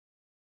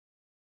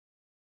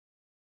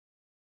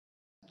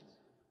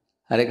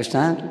Hare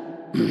Krishna.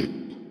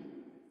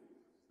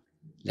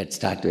 Let's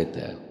start with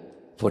the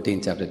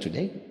 14th chapter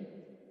today.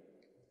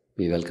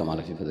 We welcome all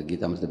of you for the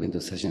Gita Amrita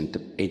Bindu session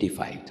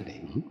 85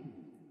 today.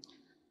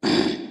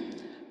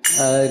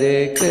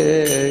 Hare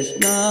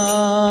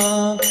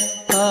Krishna,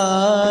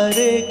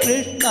 Hare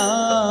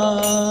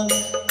Krishna,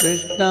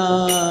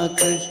 Krishna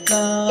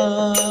Krishna,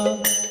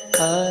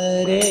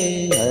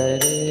 Hare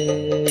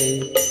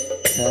Hare,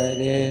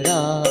 Hare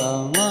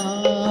Rama,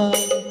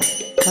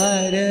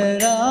 Hare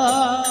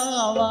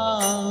Rama,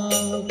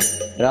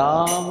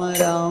 Rama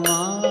Rama,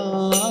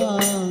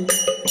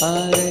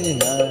 Hare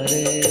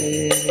Hare.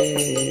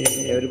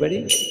 Everybody?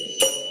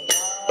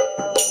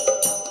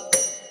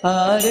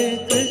 Hare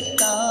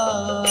Krishna,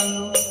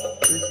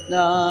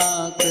 Krishna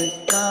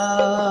Krishna,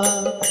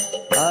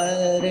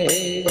 Hare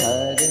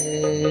Hare,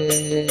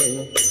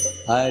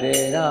 Hare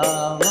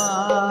Rama,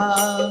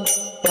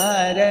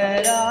 Hare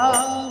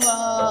Rama,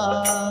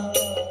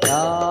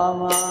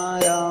 Rama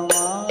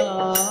Rama,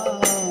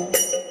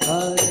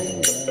 Hare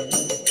Hare.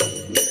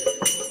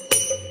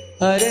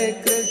 Hare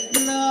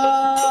Krishna,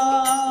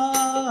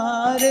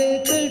 Hare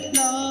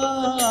Krishna,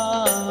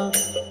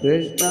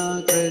 Krishna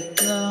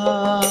Krishna,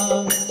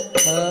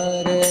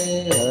 Hare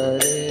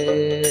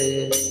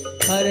Hare,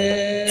 Hare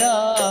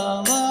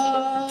Rama,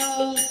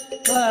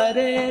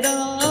 Hare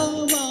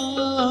Rama,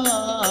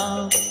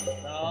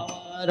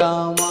 Rama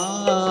Rama,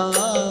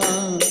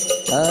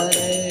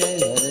 Hare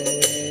Hare.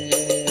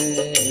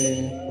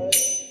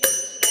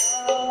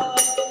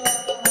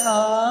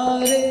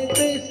 Hare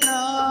Krishna,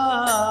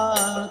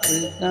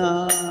 Krishna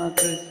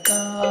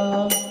Krishna,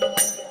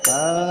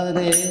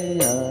 Hare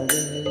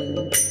Hare,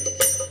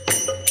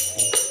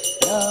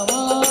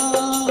 Rama,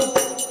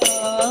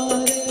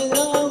 Hare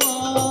Rama,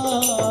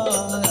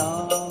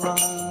 Rama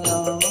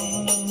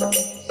Rama,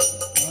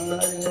 Hare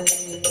Hare.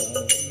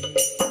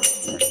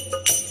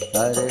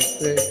 Hare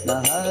Krishna,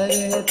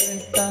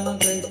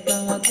 Krishna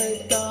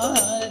Krishna,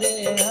 Hare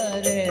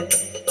Hare,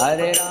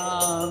 Hare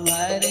Ram,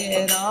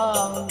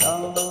 Ram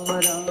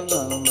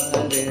Ram,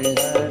 Hare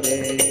Hare.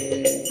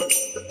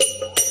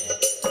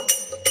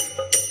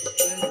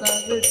 Krishna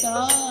Krishna,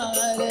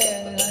 Hare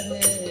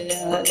Hare,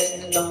 Hare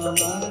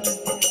Rama.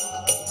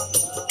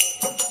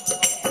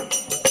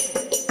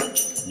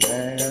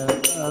 Jaya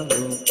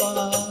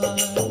Prabhupada,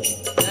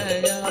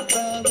 Jaya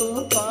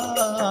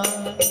Prabhupada,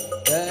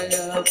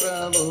 Jaya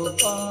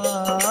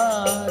Prabhupada,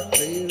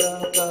 Srila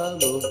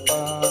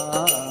Prabhupada.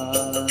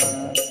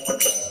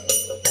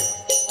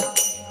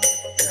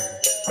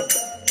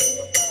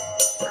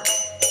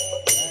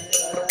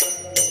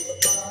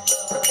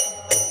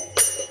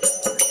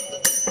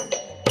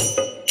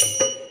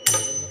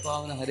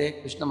 हरे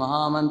कृष्ण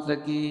महामंत्र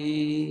की,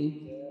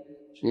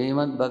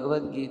 श्रीमद्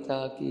भगवद गीता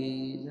की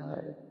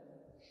जय।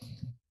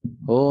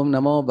 ओम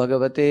नमो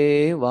भगवते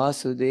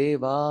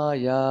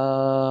वासुदेवाय,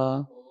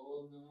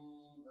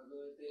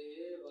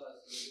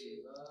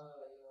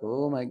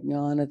 ओम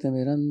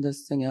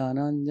अज्ञानतिमिरन्धस्य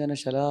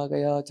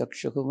ज्ञानाञ्जनशलाकया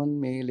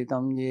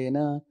चक्षुरुन्मीलितं येन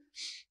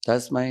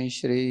तस्मै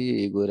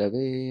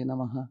श्रीगुरवे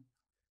नमः।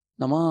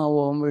 नमः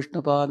ओम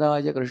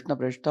विष्णुपादाय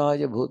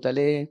कृष्णपृष्ठाय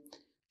भूतले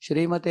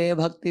श्रीमते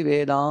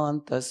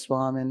भक्तिवेदांत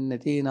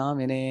स्वामिन्निति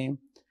नामिने।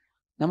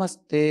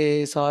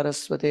 नमस्ते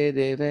सारस्वते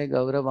देवे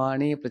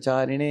गौरवाणी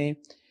प्रचारिणे,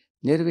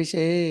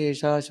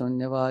 निर्विशेषा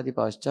शून्यवादी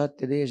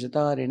पाश्चात्य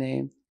देशतारिणे।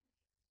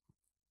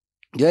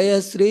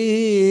 जय श्री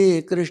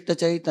कृष्ण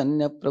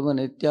चैतन्य प्रभु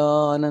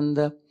नित्यानंद,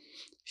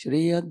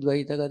 श्री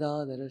अद्वैत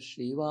गदाधर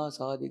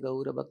श्रीवासादि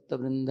गौर भक्त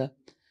वृंद।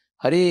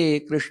 हरे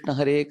कृष्ण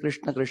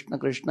कृष्ण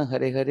कृष्ण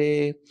हरे हरे,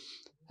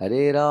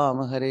 हरे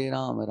Ram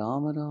Ram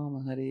Ram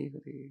Hare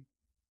Hare.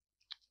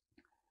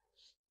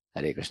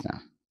 Hare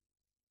Krishna.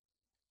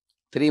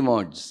 Three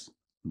modes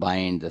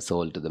bind the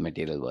soul to the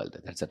material world.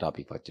 That's the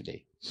topic for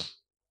today.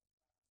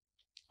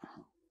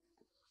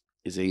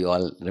 You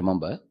all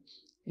remember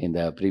in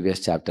the previous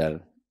chapter,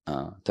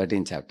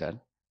 13th chapter,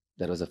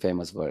 there was a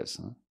famous verse.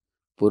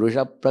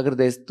 Purusha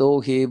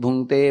prakridesto hi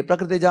bhungte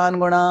prakritijan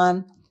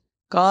gunan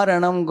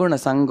karanam guna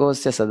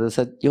sangosya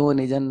sadasatyo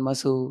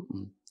nijanmasu.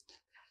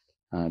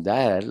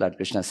 There Lord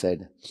Krishna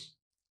said,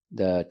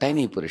 the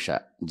tiny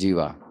Purusha,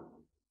 Jiva,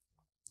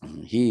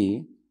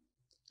 he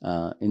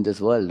in this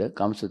world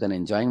comes with an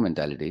enjoying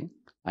mentality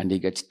and he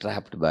gets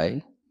trapped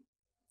by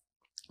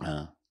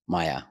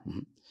Maya.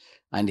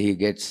 And he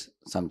gets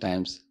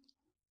sometimes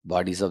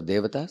bodies of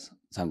devatas,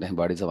 sometimes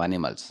bodies of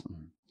animals.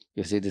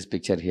 You see this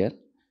picture here?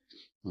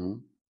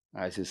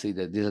 As you see,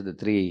 that these are the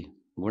three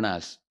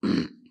gunas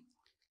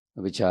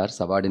which are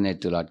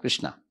subordinate to Lord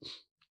Krishna,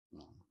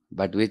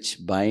 but which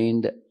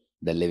bind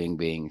the living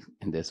being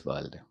in this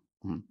world.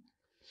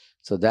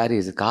 So there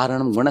is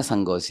Karanam Guna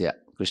Sangosya,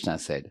 Krishna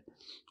said.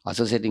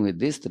 Associating with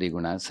these three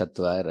gunas,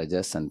 Sattva,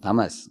 Rajas and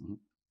Tamas,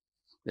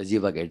 the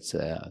Jiva gets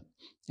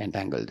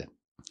entangled.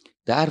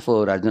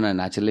 Therefore, Arjuna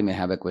naturally may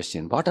have a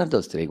question. What are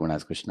those three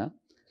gunas, Krishna?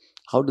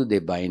 How do they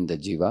bind the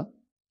Jiva?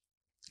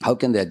 How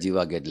can the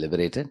Jiva get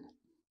liberated?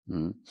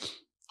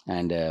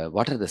 And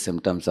what are the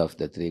symptoms of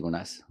the three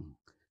gunas?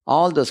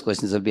 All those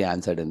questions will be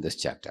answered in this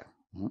chapter.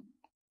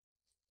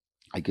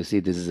 Like you see,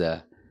 this is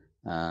a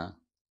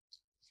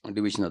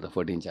division of the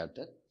 14th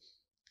chapter.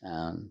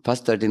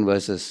 First 13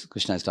 verses,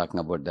 Krishna is talking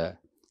about the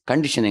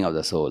conditioning of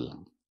the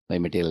soul by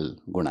material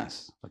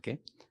gunas. Okay,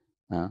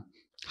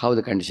 how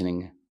the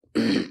conditioning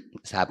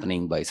is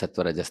happening by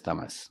sattva, rajas,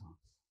 tamas,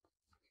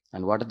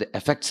 and what are the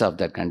effects of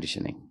that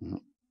conditioning,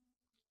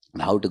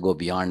 and how to go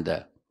beyond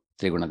the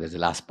three gunas. That's the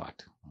last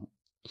part.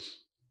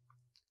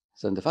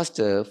 So in the first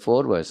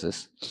 4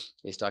 verses,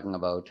 he's talking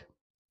about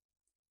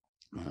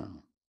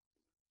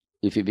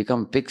if you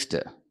become fixed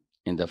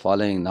in the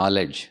following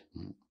knowledge,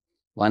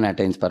 one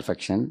attains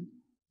perfection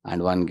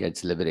and one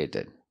gets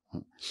liberated.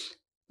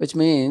 Which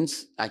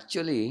means,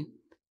 actually,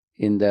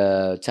 in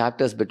the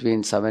chapters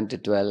between 7 to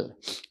 12,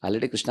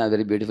 already Krishna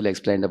very beautifully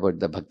explained about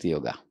the Bhakti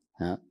Yoga.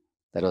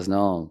 There was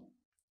no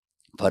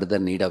further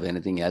need of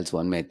anything else,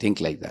 one may think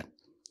like that.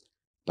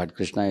 But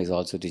Krishna is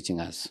also teaching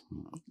us,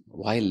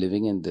 while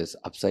living in this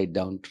upside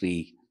down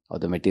tree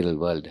of the material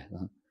world,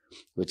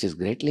 which is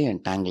greatly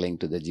entangling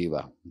to the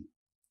jiva.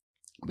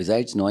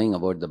 Besides knowing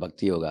about the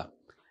Bhakti Yoga,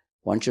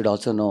 one should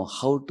also know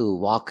how to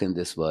walk in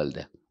this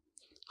world,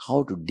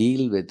 how to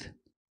deal with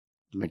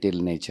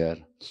material nature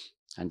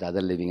and the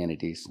other living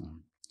entities.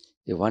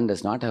 If one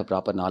does not have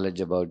proper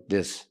knowledge about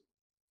this,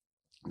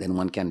 then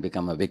one can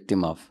become a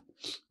victim of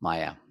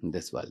Maya in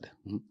this world.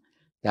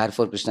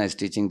 Therefore, Krishna is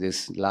teaching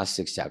these last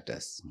 6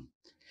 chapters.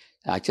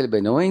 Actually, by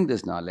knowing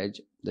this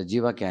knowledge, the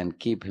jiva can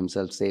keep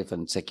himself safe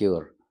and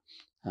secure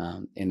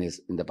in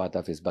the path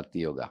of his Bhakti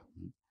Yoga.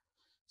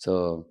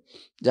 So,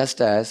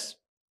 just as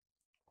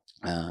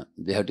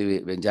we have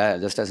to be,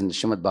 just as in the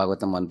Srimad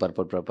Bhagavatam, one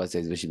purpose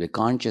says we should be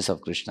conscious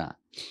of Krishna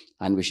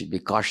and we should be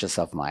cautious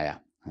of Maya.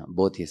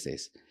 Both he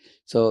says.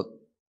 So,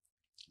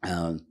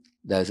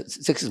 the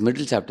 6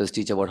 middle chapters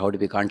teach about how to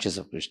be conscious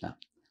of Krishna.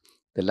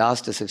 The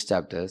last 6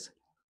 chapters,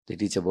 they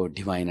teach about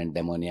divine and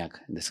demoniac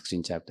in the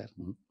 16th chapter.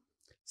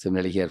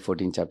 Similarly, here,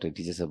 14th chapter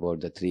teaches about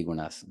the 3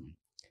 gunas.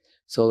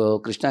 So,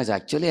 Krishna is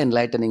actually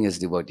enlightening his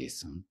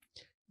devotees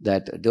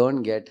that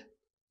don't get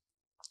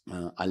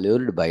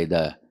allured by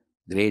the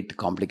great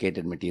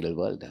complicated material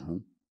world.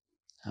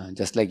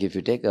 Just like if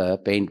you take a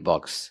paint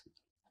box,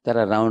 there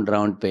are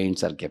round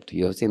paints are kept.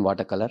 You have seen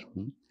watercolor?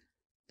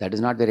 That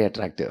is not very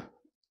attractive.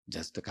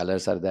 Just the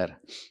colors are there.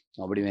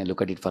 Nobody may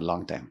look at it for a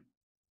long time.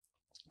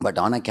 But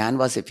on a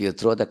canvas, if you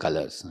throw the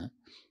colors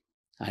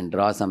and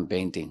draw some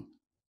painting,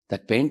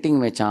 that painting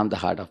may charm the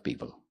heart of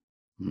people.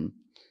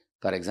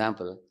 For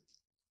example,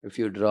 if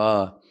you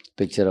draw a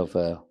picture of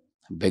a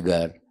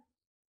beggar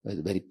with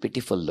a very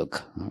pitiful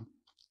look,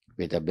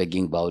 with a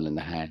begging bowl in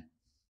the hand,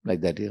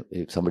 like that,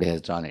 if somebody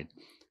has drawn it,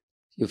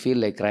 you feel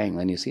like crying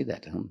when you see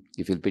that.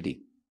 You feel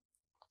pity.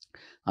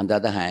 On the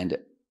other hand,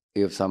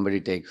 if somebody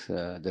takes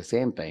the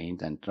same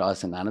paint and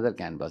draws on another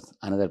canvas,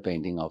 another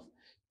painting of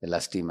a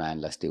lusty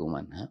man, lusty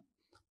woman,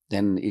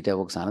 then it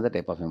evokes another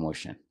type of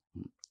emotion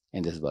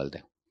in this world.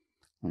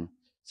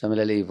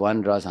 Similarly, if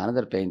one draws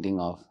another painting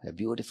of a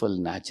beautiful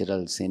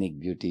natural scenic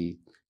beauty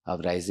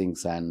of rising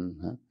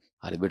sun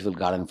or a beautiful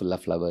garden full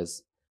of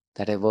flowers,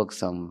 that evokes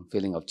some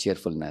feeling of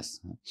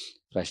cheerfulness,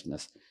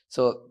 freshness.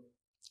 So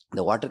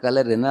the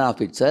watercolor in and of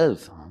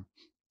itself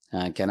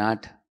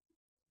cannot,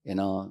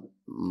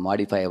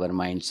 modify our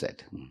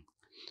mindset.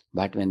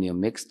 But when you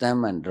mix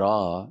them and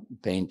draw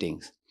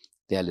paintings,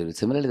 they are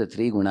similarly the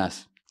 3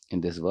 gunas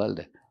in this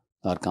world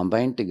are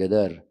combined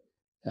together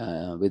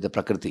with the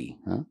Prakriti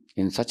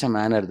in such a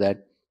manner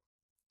that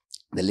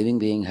the living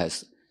being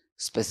has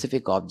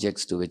specific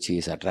objects to which he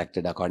is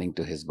attracted according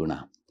to his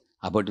guna,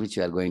 about which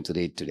we are going to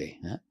read today.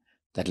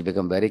 That will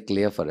become very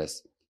clear for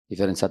us. If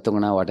you are in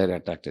Sattva-guna, what are you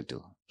attracted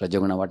to?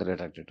 Rajaguna, what are you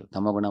attracted to?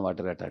 Tamaguna, what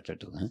are you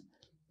attracted to?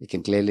 We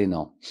can clearly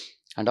know.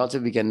 And also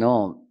we can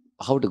know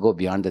how to go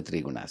beyond the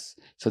 3 gunas.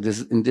 So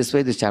in this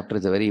way, this chapter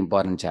is a very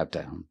important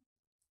chapter.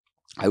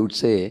 I would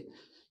say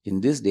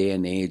in this day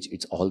and age,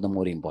 it's all the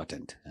more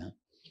important.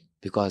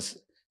 Because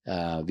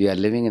we are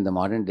living in the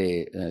modern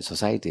day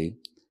society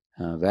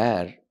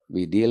where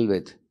we deal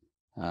with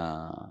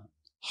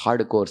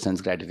hardcore sense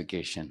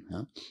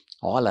gratification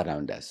all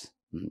around us.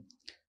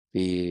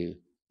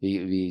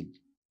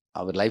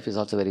 Our life is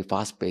also very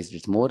fast paced.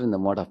 It's more in the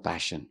mode of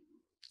passion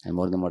and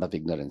more in the mode of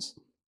ignorance.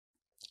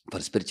 For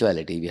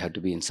spirituality, we have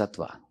to be in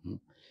sattva.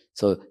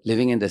 So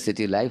living in the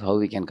city life, how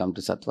we can come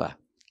to sattva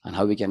and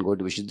how we can go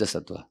to Vishuddha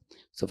sattva.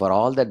 So for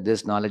all that,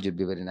 this knowledge would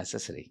be very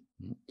necessary.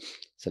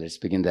 So let's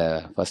begin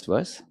the first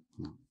verse.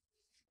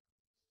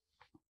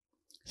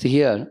 See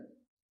here,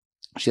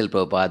 Srila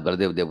Prabhupada,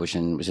 Baladev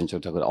Devbhushan, Vishnu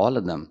Thakur, all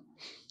of them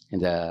in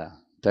the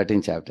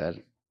 13th chapter,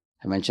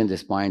 I mentioned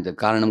this point, the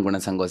Karanam Guna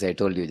Sangha, I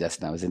told you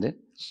just now, isn't it?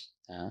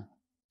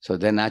 So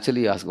then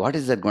naturally you ask, what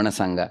is that Guna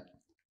Sangha?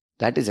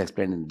 That is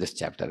explained in this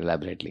chapter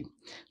elaborately.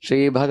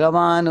 Shri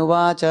Bhagavan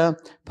Uvacha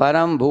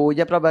Param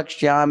Bhuja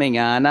Prabhakshyami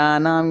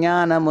Jnananam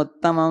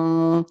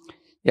Jnanamuttamam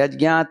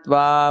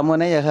Yajñatva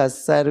Munayah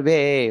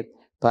Sarve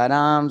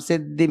Param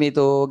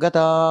Siddhimito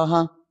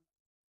Gataha.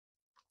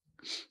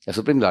 The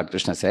Supreme Lord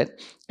Krishna said,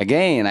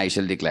 again I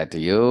shall declare to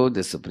you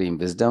the supreme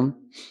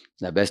wisdom,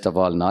 the best of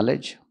all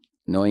knowledge,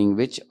 knowing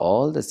which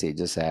all the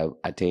sages have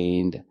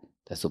attained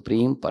the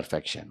supreme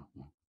perfection.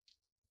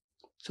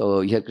 So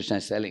here Krishna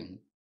is telling,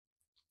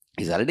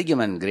 he's already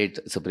given great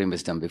supreme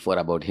wisdom before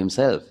about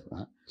himself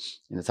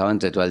in the 7th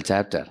to 12th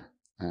chapter.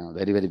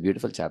 Very, very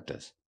beautiful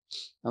chapters.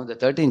 Now the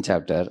 13th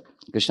chapter,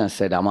 Krishna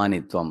said,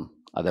 Amanitvam,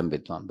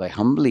 Adambitvam. By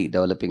humbly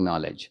developing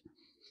knowledge,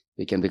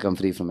 we can become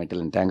free from mental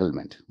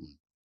entanglement.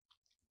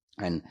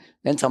 And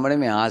then somebody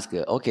may ask,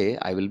 okay,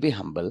 I will be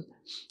humble.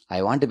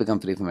 I want to become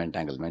free from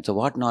entanglement. So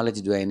what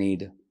knowledge do I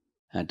need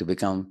to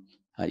become,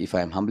 if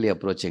I am humbly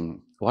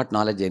approaching, what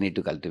knowledge I need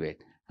to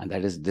cultivate? And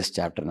that is this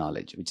chapter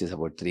knowledge, which is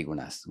about 3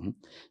 gunas.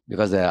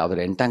 Because our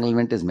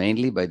entanglement is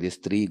mainly by these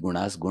 3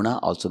 gunas. Guna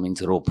also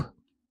means rope.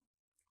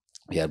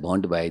 We are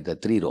bound by the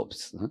 3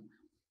 ropes.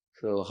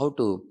 So how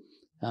to,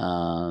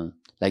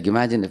 like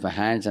imagine if my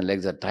hands and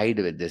legs are tied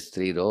with these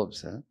 3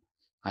 ropes,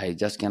 I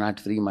just cannot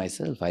free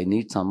myself. I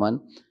need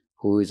someone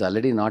who is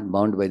already not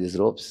bound by these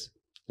ropes,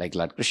 like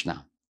Lord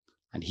Krishna.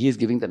 And he is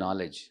giving the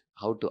knowledge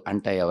how to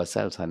untie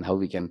ourselves and how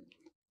we can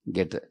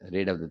get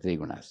rid of the 3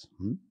 gunas.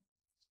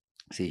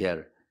 See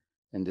here,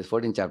 in this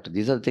 14th chapter,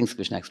 these are the things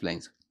Krishna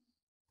explains.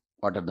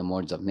 What are the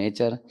modes of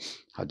nature,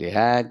 how they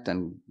act,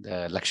 and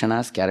the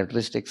lakshanas,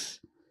 characteristics,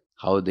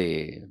 how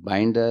they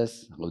bind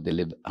us,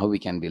 how we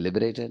can be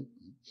liberated.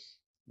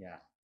 Yeah.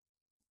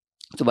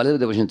 So Baladev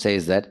Devotion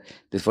says that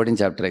this 14th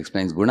chapter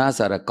explains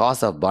gunas are a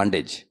cause of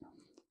bondage,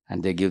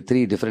 and they give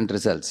 3 different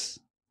results,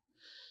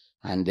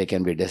 and they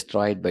can be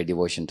destroyed by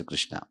devotion to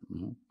Krishna.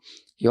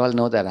 You all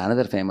know that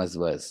another famous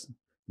verse,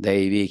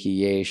 Daivi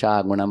ki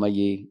yesha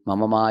gunamayi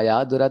mama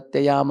maya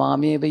duratyaya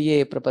mameva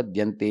ye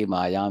prapadyante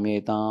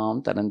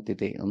mayametam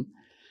tarantite.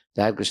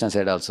 That Krishna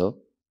said also,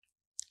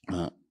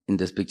 in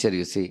this picture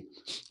you see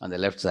on the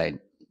left side,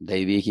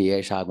 Daivi ki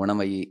yesha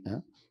gunamayi,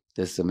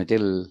 this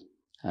material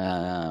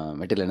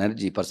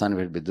energy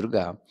personified with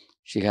Durga,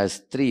 she has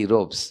 3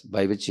 ropes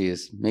by which she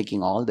is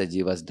making all the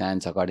jivas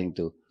dance according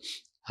to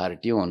her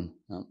tune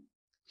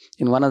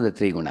in one of the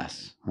 3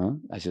 gunas,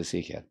 as you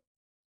see here.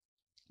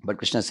 But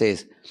Krishna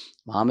says,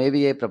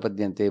 Mahameviye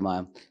prapadyante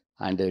ma,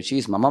 and she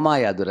is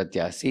Mamamaya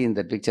Duratya. See in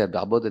that picture,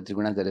 above the 3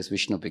 gunas, there is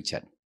Vishnu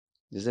picture.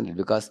 Isn't it?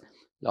 Because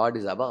Lord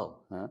is above,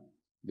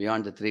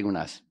 beyond the 3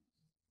 gunas.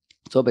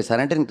 So by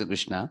surrendering to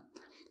Krishna,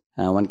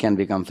 one can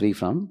become free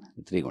from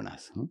the 3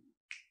 gunas.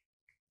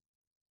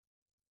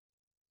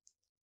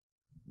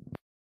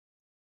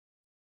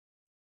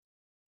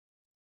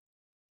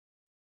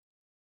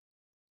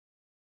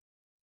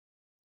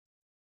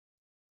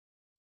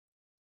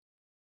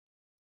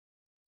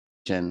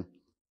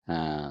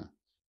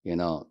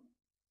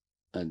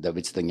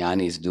 Which the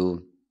jnanis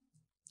do.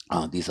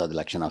 These are the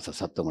lakshanas of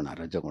sattva-guna,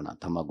 rajaguna,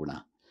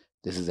 tamaguna.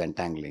 This is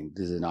entangling,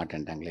 this is not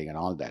entangling, and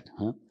all that.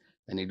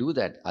 When you do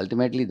that,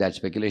 ultimately that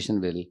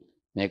speculation will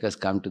make us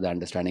come to the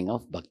understanding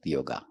of bhakti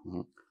yoga.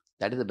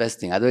 That is the best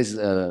thing. Otherwise,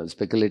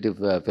 speculative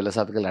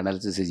philosophical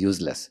analysis is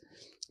useless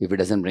if it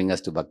doesn't bring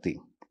us to bhakti.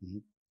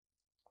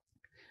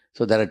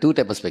 So there are 2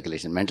 types of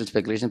speculation: mental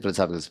speculation,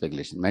 philosophical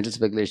speculation. Mental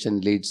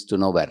speculation leads to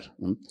nowhere.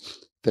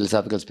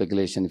 Philosophical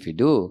speculation, if you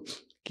do,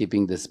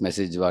 keeping this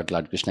message what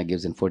Lord Krishna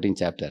gives in 14th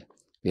chapter,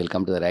 we will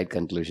come to the right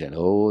conclusion.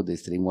 Oh,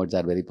 these 3 modes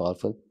are very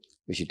powerful.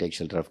 We should take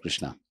shelter of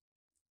Krishna.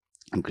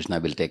 And Krishna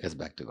will take us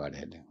back to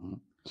Godhead.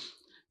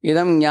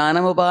 Idam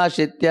jnanam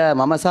upashitya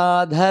mama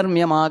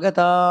sadharmyam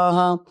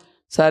agataha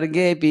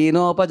sarge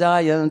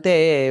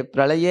pinopajayante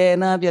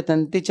pralayena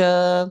vyatanti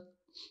cha.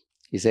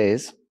 He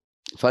says,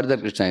 further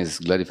Krishna is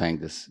glorifying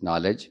this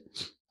knowledge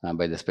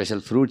by the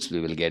special fruits we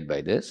will get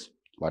by this.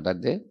 What are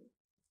they?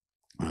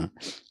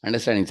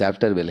 Understanding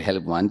chapter will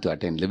help one to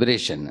attain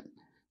liberation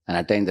and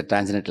attain the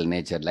transcendental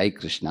nature like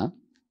Krishna.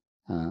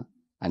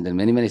 And then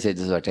many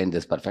sages who attain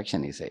this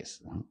perfection, he says.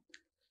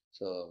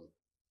 So,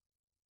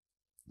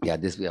 yeah,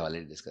 this we have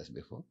already discussed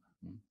before.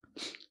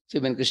 See,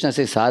 when Krishna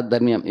says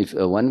sadharmyam, if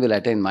one will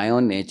attain my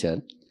own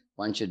nature,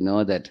 one should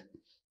know that,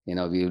 we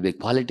will be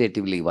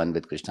qualitatively one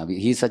with Krishna.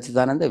 He is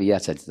Satchidananda, we are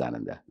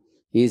Satchidananda.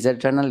 He is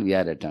eternal, we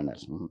are eternal.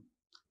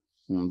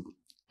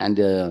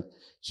 And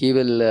he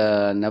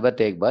will never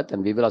take birth,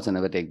 and we will also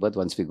never take birth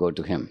once we go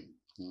to him.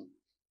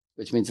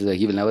 Which means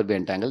he will never be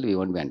entangled, we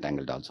won't be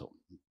entangled also.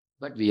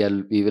 But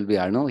we will be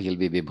Anu, he will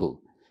be Vibhu.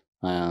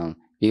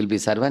 He will be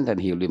servant and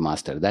he will be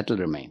master. That will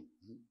remain.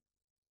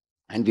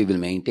 And we will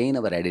maintain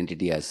our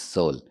identity as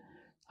soul.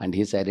 And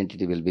his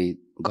identity will be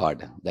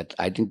God. That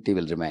identity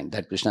will remain.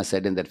 That Krishna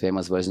said in that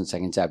famous verse in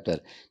 2nd chapter,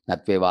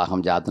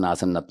 Natvevaham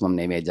jatanasam natvam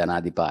neme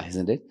janadipa,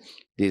 isn't it?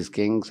 These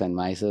kings and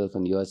myself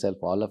and yourself,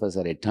 all of us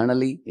are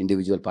eternally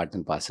individual part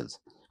and parcels.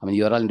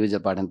 You are all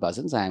individual part and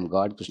parcels. I am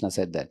God. Krishna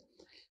said that.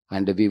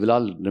 And we will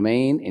all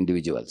remain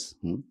individuals.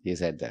 He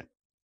said that.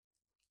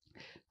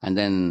 And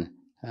then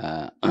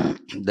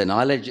the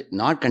knowledge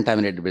not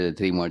contaminated with the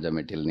 3 modes of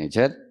material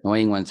nature,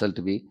 knowing oneself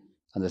to be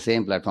on the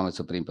same platform as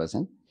Supreme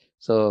Person.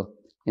 So,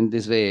 in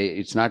this way,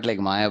 it's not like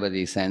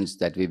Mayavadi sense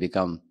that we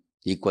become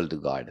equal to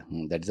God.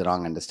 That is the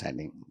wrong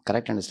understanding.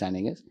 Correct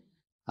understanding is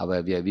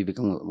we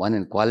become one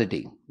in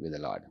quality with the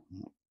Lord.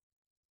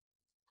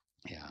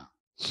 Yeah.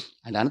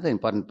 And another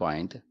important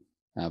point,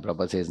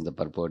 Prabhupada says in the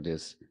purport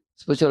is,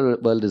 spiritual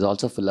world is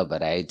also full of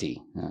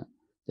variety.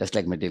 just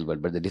like material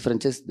world. But the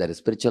difference is there is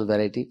spiritual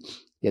variety,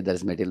 here there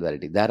is material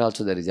variety. There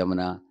also there is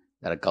Yamuna,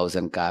 there are cows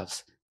and calves,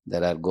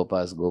 there are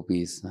Gopas,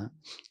 Gopis,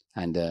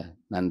 and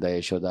Nanda,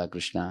 Yashoda,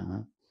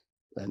 Krishna,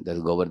 and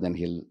there's Govardhan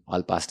Hill,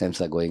 all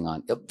pastimes are going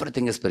on.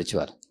 Everything is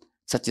spiritual.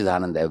 Such is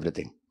Ananda,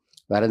 everything.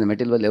 Whereas in the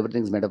material world,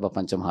 everything is made up of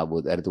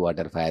Panchamahabhut, earth,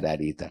 water, fire,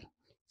 air, ether.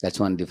 That's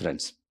one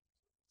difference.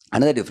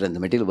 Another difference, the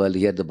material world,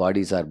 here the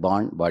bodies are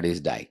born,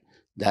 bodies die.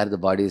 There the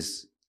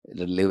bodies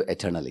live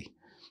eternally.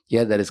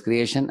 Here there is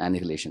creation,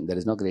 annihilation. There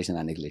is no creation,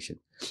 annihilation.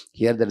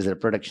 Here there is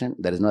reproduction,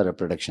 there is no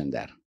reproduction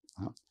there.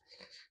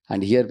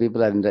 And here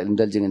people are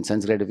indulging in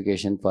sense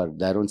gratification for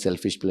their own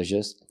selfish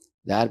pleasures.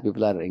 There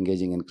people are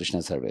engaging in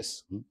Krishna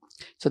service.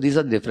 So these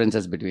are the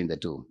differences between the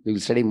two. We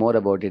will study more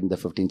about it in the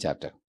 15th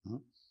chapter.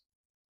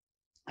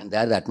 And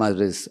there the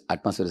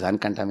atmosphere is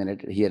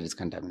uncontaminated, here it's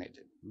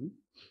contaminated.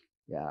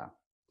 Yeah.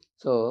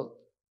 So,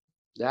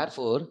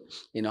 therefore,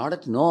 in order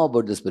to know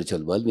about the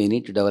spiritual world, we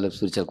need to develop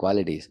spiritual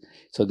qualities.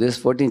 So, this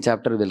 14th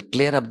chapter will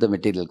clear up the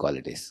material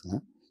qualities.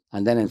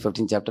 And then in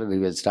 15th chapter, we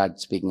will start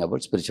speaking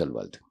about spiritual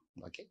world.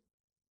 Okay?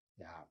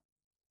 Yeah.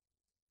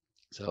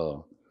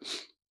 So,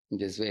 in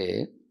this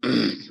way,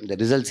 the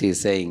results he is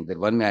saying that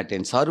one may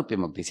attain Sarupya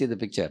Mukti. See the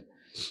picture.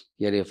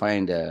 Here you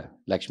find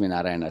Lakshmi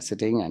Narayana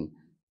sitting and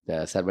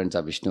the servants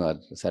of Vishnu are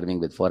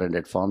serving with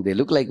 400 forms. They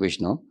look like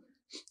Vishnu,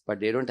 but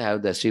they don't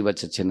have the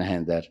Srivatsa Chinna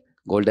in their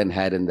golden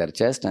hair in their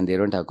chest, and they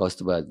don't have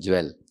Kaustuba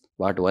jewel,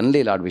 what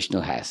only Lord Vishnu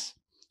has.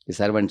 The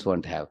servants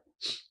won't have.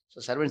 So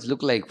servants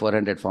look like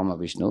 400 form of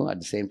Vishnu. At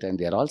the same time,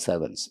 they are all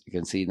servants. You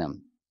can see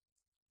them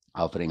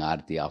offering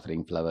arti,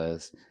 offering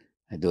flowers,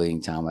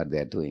 doing chamar, they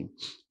are doing.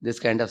 This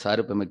kind of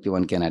Sarupa Mukti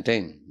one can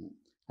attain.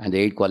 And the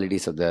 8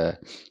 qualities of the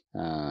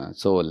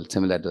soul,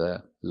 similar to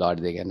the Lord,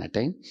 they can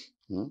attain.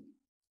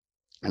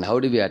 And how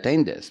do we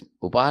attain this?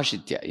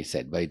 Upashitya, he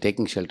said, by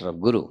taking shelter of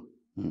Guru.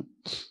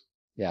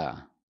 Yeah.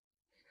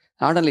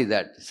 Not only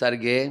that,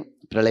 Sarge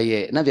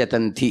Pralaye na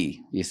Vyatanti,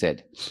 he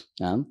said,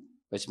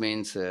 which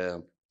means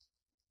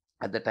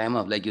at the time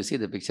of, like you see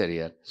the picture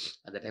here,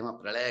 at the time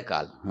of Pralaya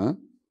Kal,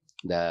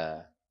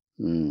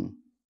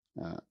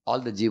 all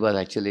the jivas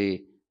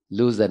actually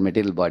lose their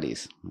material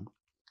bodies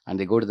and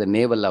they go to the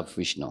navel of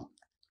Vishnu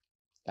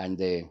and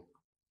they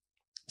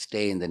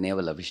stay in the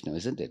navel of Vishnu,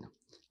 isn't it?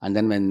 And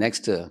then when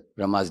next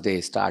Brahma's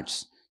day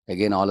starts,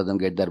 again all of them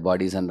get their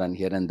bodies and run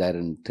here and there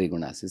in three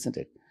gunas, isn't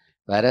it?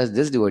 Whereas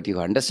this devotee who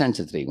understands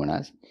the three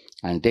gunas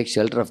and takes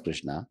shelter of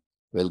Krishna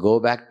will go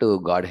back to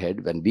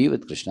Godhead and be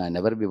with Krishna and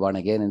never be born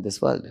again in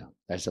this world.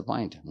 That's the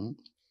point.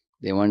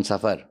 They won't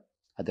suffer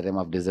at the time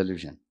of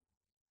dissolution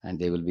and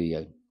they will be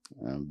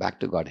back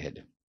to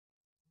Godhead.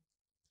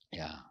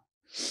 Yeah.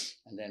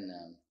 And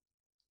then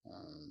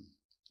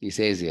he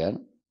says here,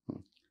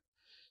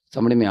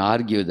 somebody may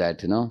argue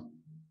that,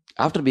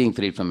 after being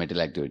freed from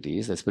material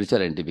activities, the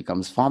spiritual entity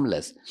becomes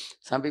formless.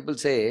 Some people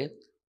say,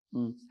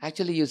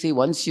 actually, you see,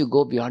 once you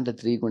go beyond the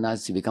three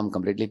gunas, you become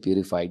completely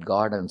purified.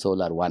 God and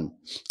soul are one.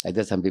 Like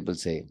that, some people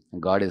say,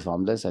 God is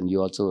formless and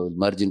you also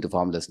merge into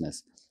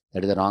formlessness.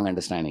 That is the wrong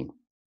understanding.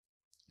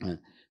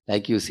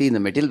 Like you see in the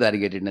material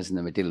variegatedness in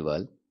the material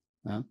world,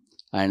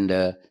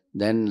 and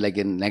then like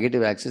in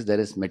negative axis, there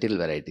is material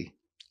variety.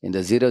 In the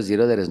 0-0,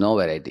 there is no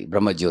variety,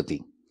 Brahma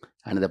Jyoti.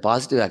 And in the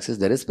positive axis,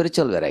 there is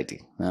spiritual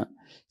variety.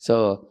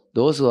 So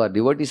those who are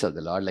devotees of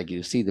the Lord, like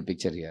you see the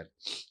picture here,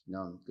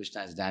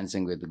 Krishna is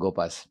dancing with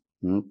Gopas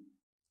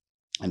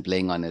and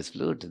playing on his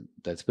flute.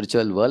 The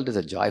spiritual world is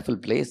a joyful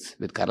place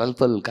with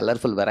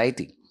colorful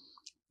variety.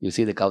 You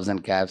see the cows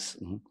and calves,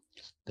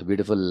 the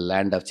beautiful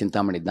land of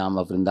Chintamani Dham,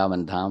 of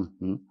Vrindavan Dham.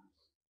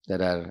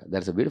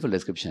 There's a beautiful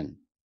description.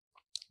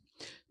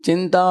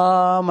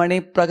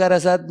 Chintamani prakara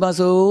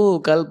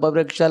sadmasu kalpa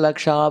vriksha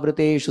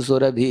lakshavriteshu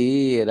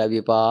surabhi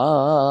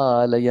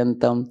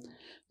ravipalayantam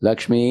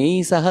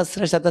Lakshmi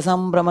sahasra shata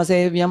sambrama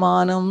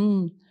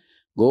sevyamanam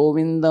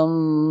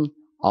Govindam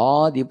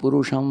adi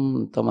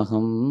purusham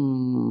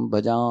tamaham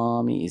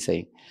bhajami.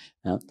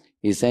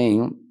 He's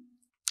saying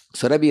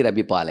Surabhi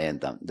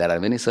Ravipalayantam. There are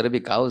many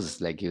Surabhi cows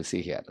like you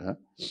see here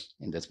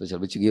in the special,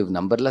 which give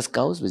numberless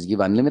cows, which give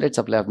unlimited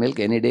supply of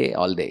milk any day,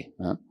 all day.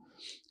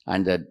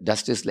 And the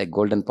dust is like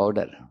golden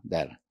powder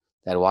there.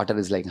 Their water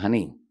is like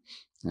honey.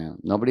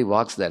 Nobody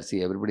walks there.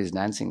 See, everybody is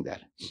dancing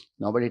there.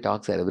 Nobody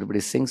talks there.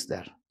 Everybody sings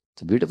there.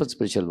 It's a beautiful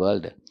spiritual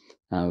world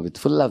with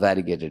full of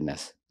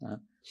variegatedness.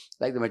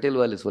 Like the material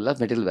world is full of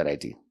material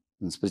variety.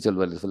 And spiritual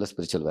world is full of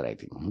spiritual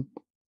variety.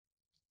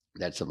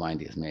 That's the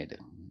point he has made.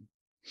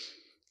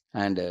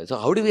 And so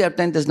how do we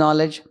obtain this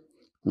knowledge?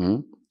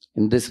 In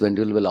this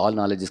world, all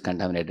knowledge is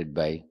contaminated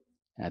by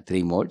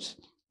 3 modes.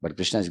 But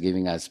Krishna is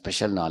giving us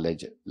special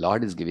knowledge.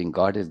 Lord is giving,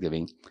 God is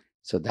giving.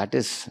 So that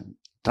is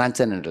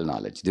transcendental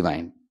knowledge,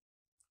 divine.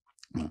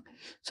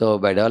 So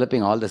by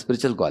developing all the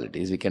spiritual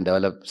qualities, we can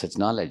develop such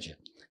knowledge.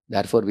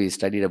 Therefore, we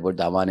studied about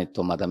the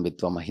amanitvam,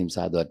 adambitvam,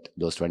 ahimsa,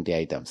 those 20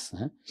 items.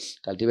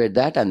 Cultivate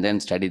that and then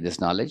study this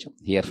knowledge,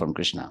 hear from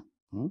Krishna.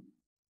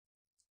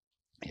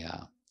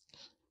 Yeah.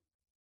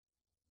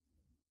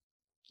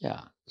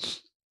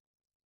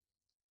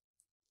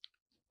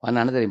 One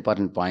another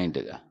important point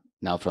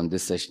now from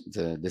this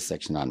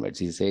section onwards.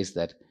 He says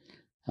that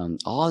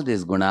all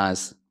these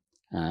gunas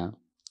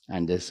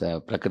and this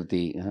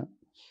prakriti,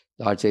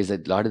 Lord says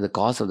that Lord is the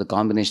cause of the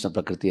combination of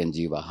prakriti and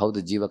jiva. How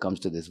the jiva comes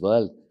to this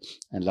world,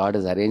 and Lord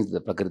has arranged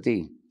the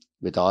prakriti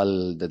with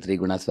all the three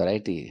gunas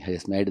variety. He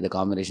has made the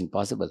combination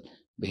possible.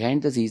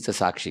 Behind this, he is the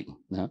sakshi,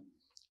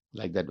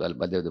 like that. Well,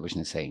 Bhadeva the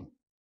Vishnu is saying.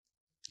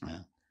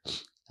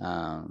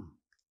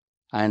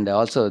 And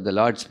also, the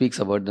Lord speaks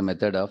about the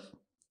method of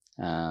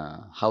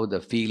how the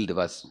field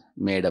was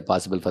made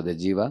possible for the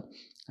jiva,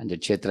 and the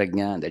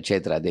kshetrajna and the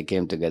kshetra, they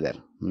came together.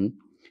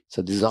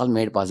 So this is all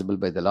made possible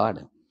by the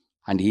Lord.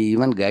 And he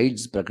even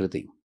guides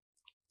Prakriti,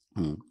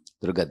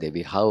 Durga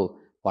Devi,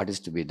 what is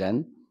to be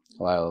done,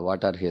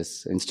 what are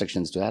his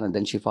instructions to her, and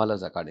then she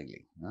follows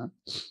accordingly.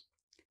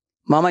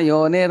 Mama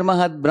yonir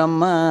mahad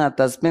brahma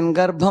tasmin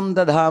garbham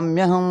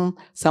dadhamyaham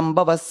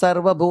sambhavas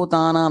sarva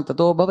bhutanam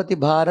tato bhavati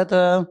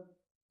bharata.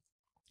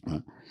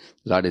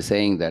 Lord is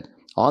saying that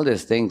all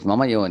these things,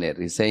 Mama yonir,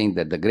 is saying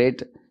that the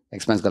great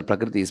expanse called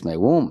Prakriti is my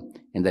womb.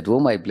 In that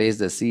womb I place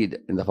the seed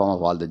in the form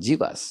of all the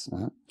jivas.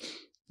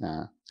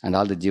 And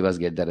all the jivas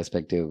get their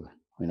respective,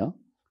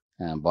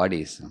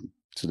 bodies.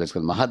 So that's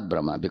called Mahat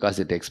Brahma, because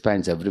it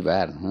expands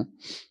everywhere,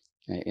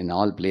 in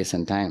all place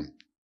and time.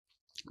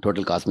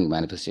 Total cosmic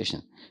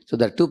manifestation. So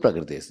there are two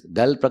Prakritis,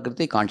 dull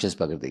Prakriti, conscious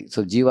Prakriti.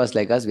 So jivas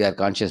like us, we are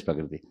conscious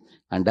Prakriti.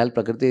 And dull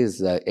Prakriti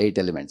is 8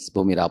 elements,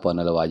 Bhumi, Rapa,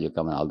 Nala, Vaju,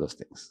 Kama, all those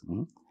things.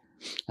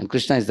 And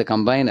Krishna is the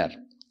combiner.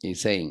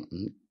 He's saying,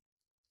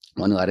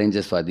 one who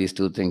arranges for these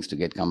two things to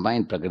get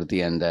combined,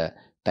 Prakriti and the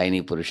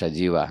tiny Purusha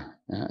Jiva,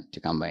 to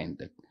combine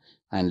that.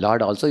 And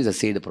Lord also is a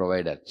seed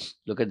provider.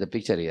 Look at the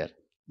picture here.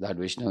 Lord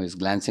Vishnu is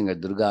glancing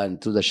at Durga,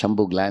 and through the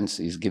Shambhu glance,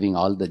 he is giving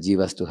all the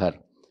jivas to her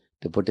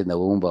to put in the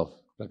womb of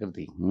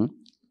Prakriti.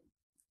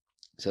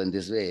 So in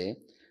this way,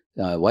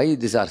 why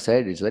these are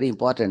said, it's very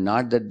important.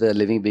 Not that the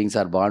living beings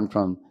are born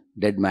from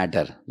dead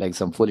matter, like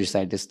some foolish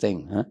scientist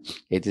thing.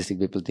 Atheistic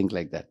people think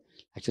like that.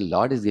 Actually,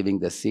 Lord is giving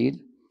the seed,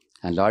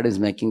 and Lord is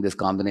making this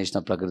combination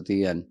of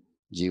Prakriti and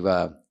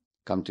Jiva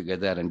come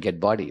together and get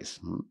bodies.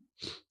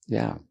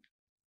 Yeah.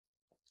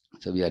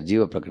 So we are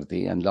Jiva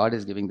Prakriti, and Lord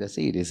is giving the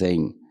seed. He's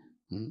saying,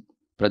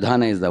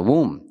 Pradhana is the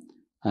womb,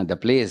 and the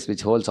place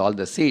which holds all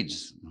the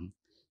seeds.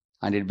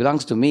 And it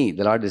belongs to me.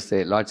 The Lord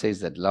says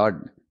that,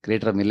 Lord,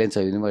 creator of millions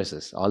of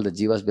universes, all the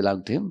jivas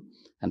belong to him,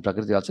 and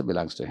Prakriti also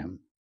belongs to him.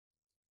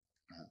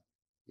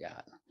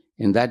 Yeah.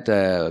 In that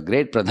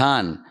great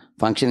Pradhan,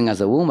 functioning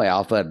as a womb, I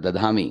offer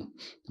Dadhami,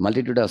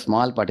 multitude of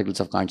small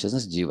particles of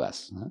consciousness,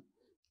 jivas.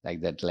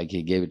 Like that, like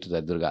he gave it to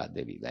the Durga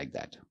Devi, like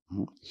that.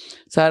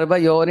 Sarva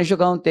yonishu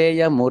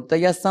kaunteya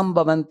murtaya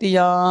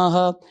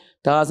sambhavantiyaha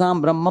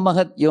tasam brahma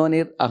mahat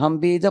yonir aham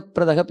bija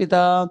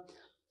pradhapita.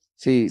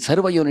 See,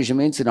 Sarva yonishu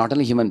means not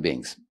only human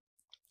beings.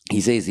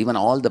 He says even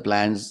all the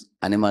plants,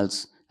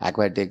 animals,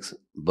 aquatics,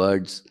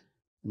 birds,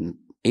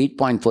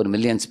 8.4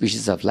 million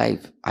species of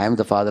life. I am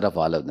the father of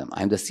all of them.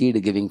 I am the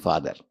seed-giving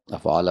father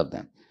of all of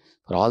them.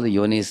 For all the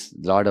yonis,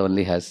 Lord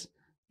only has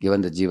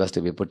given the jivas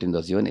to be put in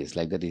those yonis,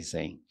 like that he's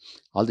saying.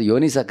 All the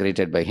yonis are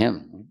created by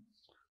him.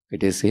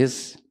 It is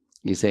his,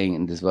 he's saying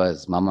in this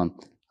verse, Mama,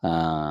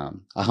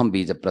 aham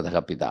bija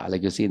pradhapita,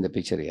 like you see in the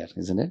picture here,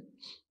 isn't it?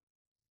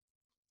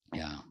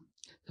 Yeah.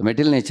 The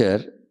material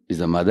nature is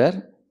the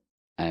mother,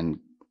 and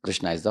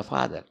Krishna is the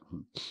father.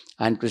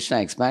 And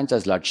Krishna expands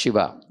as Lord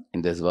Shiva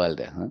in this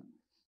world.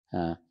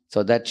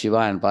 So that Shiva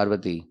and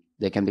Parvati,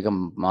 they can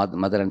become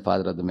mother and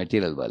father of the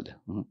material world.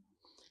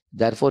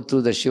 Therefore,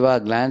 through the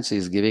Shiva glance, he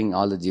is giving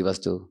all the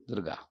jivas to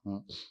Durga.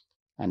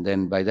 And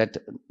then by that,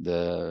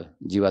 the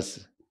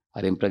jivas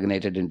are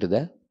impregnated into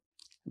the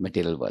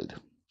material world.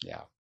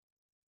 Yeah.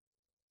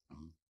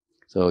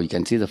 So you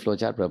can see the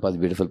flowchart, Prabhupada's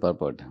beautiful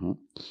purport.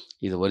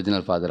 He is the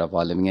original father of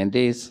all living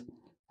entities,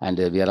 and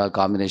we are all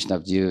combination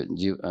of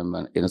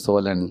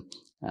soul and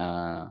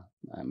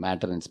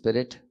matter and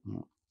spirit.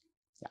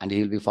 And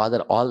he will be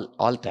father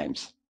all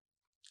times,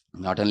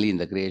 not only in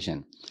the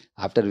creation.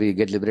 After we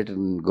get liberated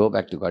and go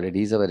back to God,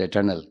 he is our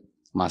eternal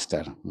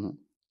master.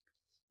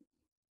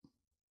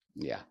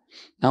 Yeah.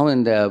 Now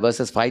in the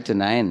verses 5 to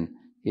 9,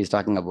 he is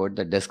talking about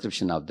the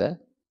description of the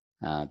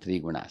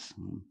 3 gunas.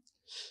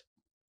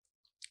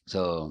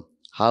 So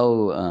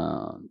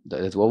how the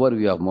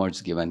overview of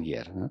modes given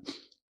here.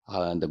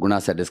 The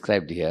gunas are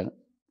described here.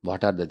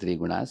 What are the 3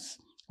 gunas?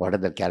 What are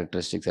the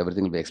characteristics?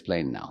 Everything will be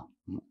explained now.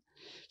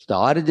 So the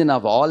origin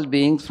of all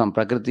beings from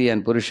Prakriti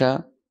and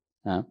Purusha,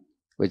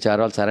 which are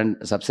all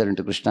subservient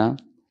to Krishna,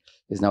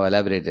 is now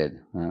elaborated.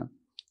 In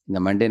the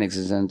mundane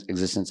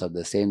existence of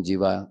the same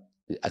Jiva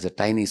as a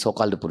tiny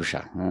so-called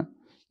Purusha,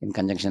 in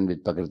conjunction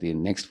with Prakriti.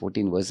 In next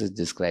 14 verses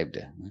described.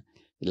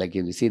 Like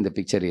you see in the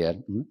picture here,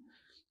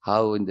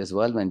 how in this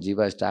world when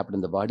Jiva is trapped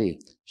in the body,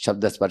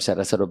 Shabda, Sparsha,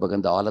 Rasa, Rupa,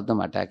 Gandha, all of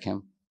them attack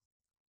him.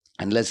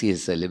 Unless he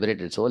is a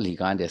liberated soul, he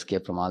can't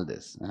escape from all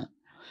this.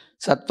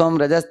 Sattvam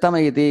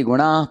rajastama iti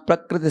guna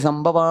prakriti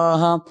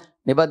sambhavaha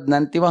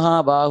nibadnanti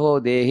mahabaho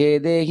dehe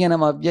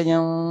dehinam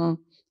avyayam.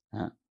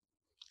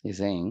 He's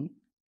saying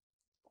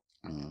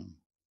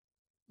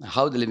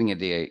how the living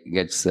entity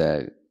gets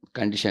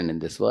conditioned in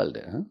this world.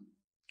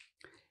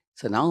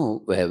 So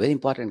now a very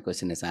important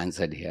question is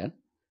answered here.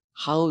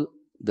 How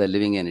the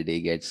living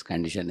entity gets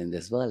conditioned in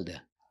this world?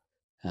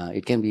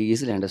 It can be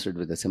easily understood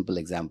with a simple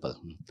example.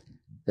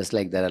 Just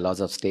like there are laws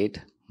of state,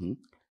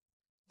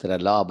 there are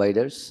law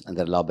abiders and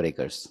there are law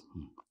breakers.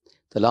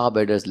 The law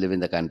abiders live in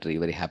the country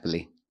very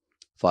happily,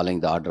 following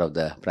the order of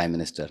the prime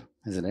minister,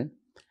 isn't it?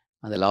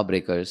 And the law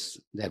breakers,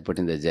 they are put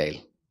in the jail.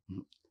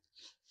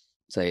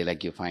 So,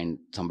 like you find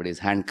somebody is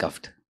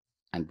handcuffed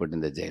and put in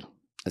the jail,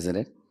 isn't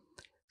it?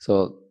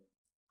 So,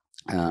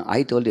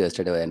 I told you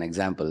yesterday an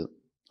example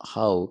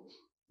how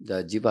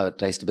the jiva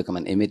tries to become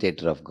an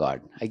imitator of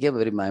God. I gave a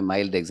very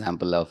mild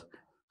example of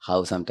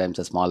how sometimes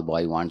a small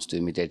boy wants to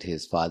imitate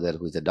his father,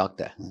 who is a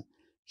doctor.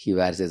 He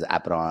wears his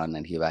apron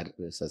and he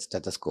wears a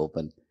stethoscope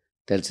and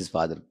tells his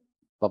father,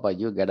 Papa,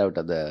 you get out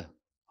of the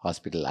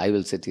hospital. I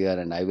will sit here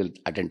and I will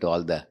attend to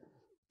all the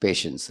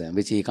patients,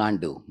 which he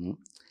can't do.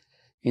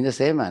 In the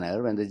same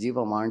manner, when the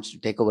jiva wants to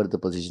take over the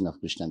position of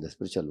Krishna in the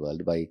spiritual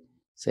world by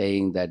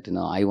saying that,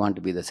 I want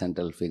to be the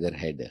central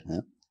figurehead,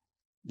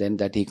 then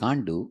that he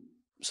can't do.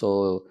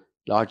 So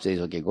Lord says,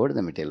 okay, go to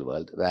the material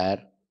world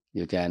where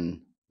you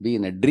can be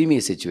in a dreamy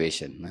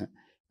situation,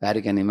 where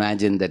you can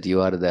imagine that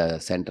you are the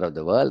center of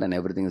the world and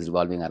everything is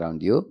revolving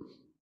around you.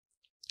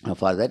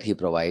 For that, he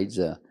provides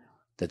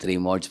the three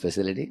modes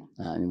facility,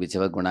 in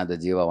whichever guna the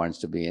jiva wants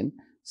to be in,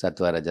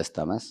 sattva, rajas,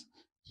 tamas.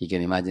 He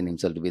can imagine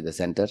himself to be the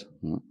center.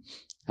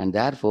 And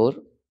therefore,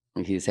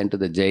 he is sent to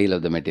the jail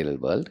of the material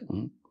world,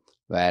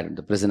 where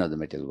the prison of the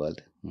material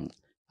world.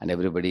 And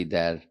everybody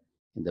there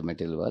in the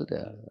material world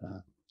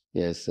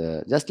is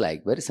just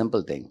like, very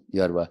simple thing.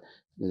 You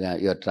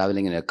are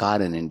traveling in a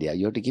car in India,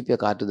 you have to keep your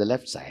car to the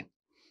left side.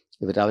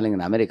 If you're traveling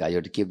in America, you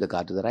have to keep the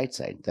car to the right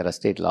side. There are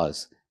state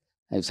laws.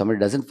 If somebody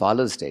doesn't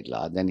follow the state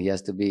law, then he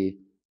has to be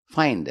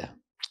fined.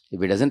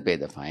 If he doesn't pay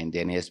the fine,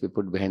 then he has to be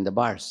put behind the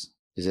bars.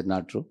 Is it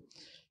not true?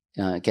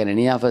 Can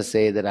any of us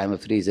say that I'm a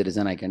free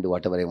citizen, I can do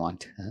whatever I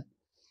want?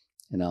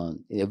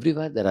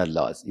 Everywhere there are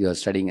laws. You are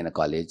studying in a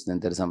college, then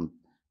there is some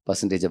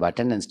percentage of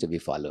attendance to be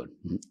followed.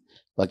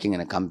 Working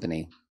in a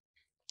company,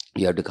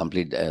 you have to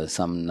complete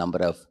some number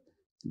of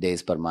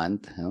days per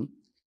month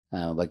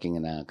working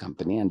in a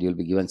company, and you'll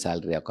be given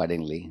salary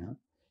accordingly.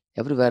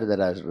 Everywhere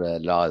there are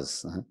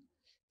laws.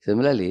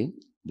 Similarly,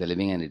 the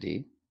living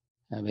entity,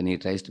 when he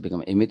tries to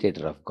become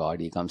imitator of God,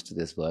 he comes to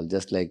this world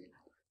just like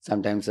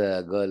sometimes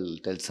a girl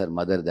tells her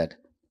mother that,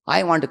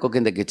 I want to cook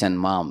in the kitchen,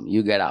 mom,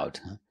 you get out.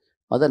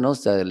 Mother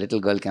knows the little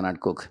girl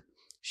cannot cook.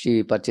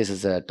 She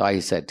purchases a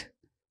toy set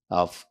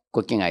of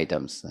cooking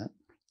items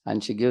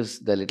and she gives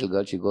the little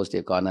girl, she goes to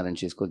a corner and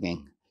she's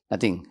cooking.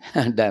 Nothing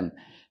done.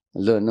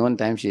 No one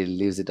time she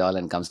leaves it all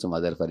and comes to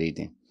mother for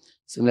eating.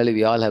 Similarly,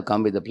 we all have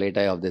come with the play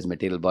tie of this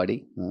material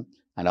body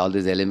and all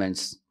these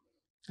elements.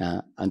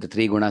 And the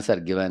three gunas are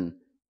given,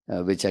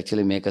 which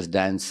actually make us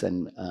dance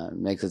and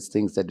makes us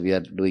think that we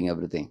are doing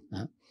everything.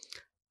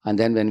 And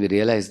then when we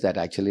realize that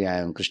actually I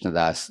am Krishna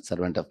Das,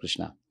 servant of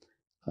Krishna,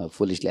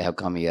 foolishly I have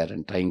come here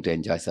and trying to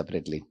enjoy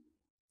separately.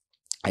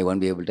 I won't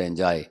be able to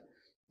enjoy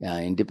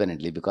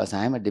independently because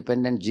I am a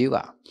dependent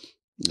jiva.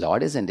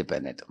 Lord is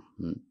independent.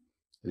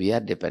 We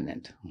are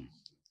dependent.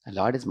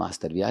 Lord is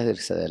master. We are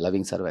a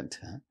loving servant.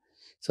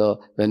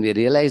 So when we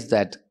realize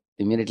that,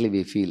 immediately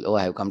we feel, oh,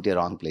 I have come to a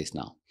wrong place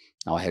now.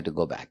 Now I have to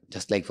go back.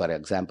 Just like, for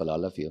example,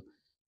 all of you,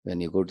 when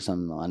you go to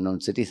some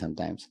unknown city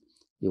sometimes,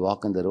 you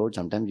walk on the road,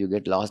 sometimes you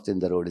get lost in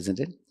the road,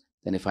 isn't it?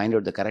 Then you find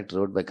out the correct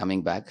road by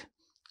coming back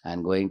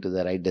and going to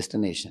the right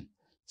destination.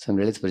 So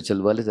really,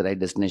 spiritual world is the right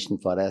destination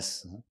for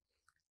us.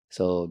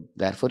 So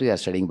therefore, we are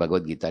studying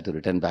Bhagavad Gita to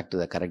return back to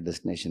the correct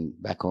destination,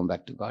 back home,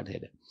 back to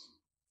Godhead.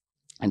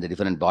 And the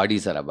different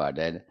bodies are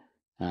abarded,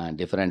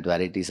 different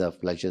varieties of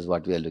pleasures,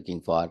 what we are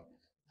looking for.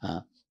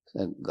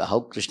 How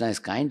Krishna is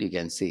kind, you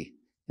can see.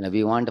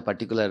 We want a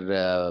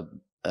particular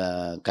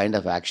kind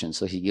of action,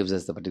 so he gives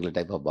us the particular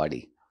type of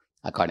body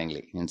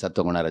accordingly in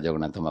Sattva-guna,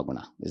 Rajaguna,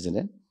 Tamaguna, isn't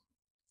it?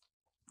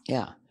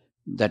 Yeah,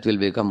 that will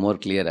become more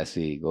clear as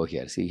we go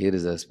here. See, here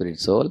is the spirit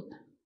soul.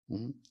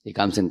 He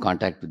comes in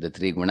contact with the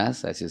three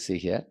gunas, as you see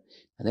here,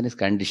 and then is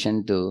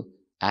conditioned to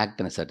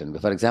act in a certain way.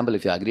 For example,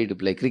 if you agree to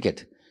play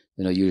cricket,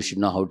 you should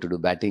know how to do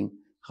batting,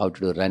 how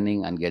to do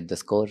running and get the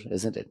score,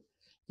 isn't it?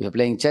 If you're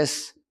playing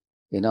chess,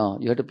 you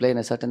have to play in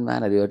a certain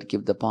manner. You have to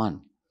keep the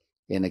pawn.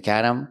 In a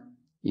carom,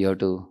 you have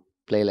to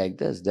play like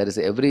this.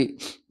 Every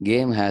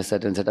game has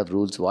certain set of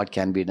rules, what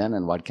can be done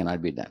and what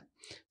cannot be done.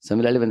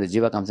 Similarly, when the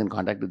jiva comes in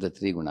contact with the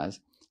three gunas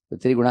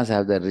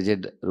have the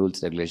rigid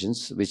rules,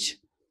 regulations,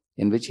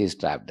 in which he is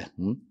trapped.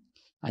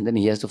 And then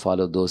he has to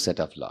follow those set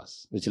of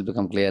laws, which will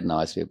become clear now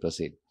as we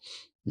proceed.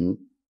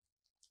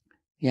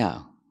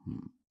 Yeah.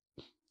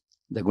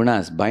 The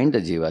gunas bind the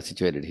jiva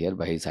situated here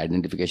by his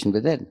identification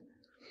with it.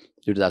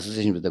 Due to the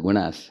association with the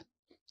gunas,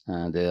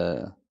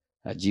 the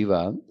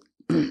jiva,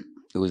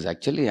 who is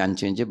actually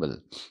unchangeable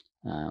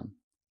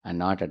and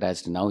not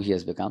attached, now he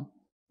has become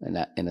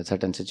in a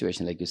certain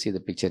situation, like you see the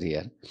picture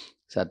here,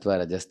 sattva,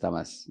 rajas,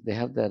 tamas, they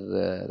have their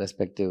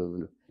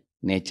respective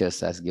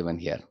natures as given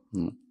here.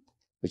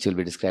 which will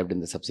be described in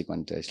the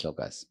subsequent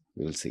shlokas.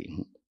 We will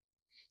see.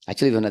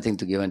 Actually, we have nothing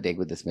to give and take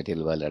with this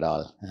material world at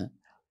all.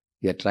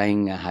 We are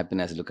trying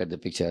happiness. Look at the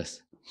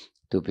pictures.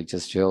 Two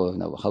pictures show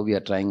how we are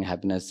trying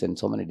happiness in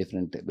so many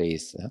different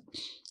ways.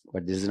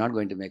 But this is not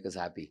going to make us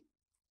happy,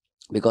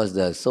 because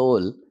the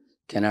soul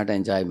cannot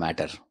enjoy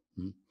matter.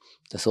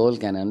 The soul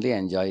can only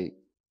enjoy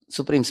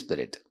Supreme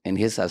Spirit in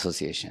his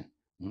association.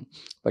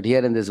 But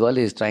here in this world,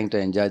 he is trying to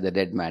enjoy the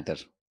dead matter.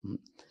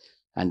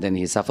 And then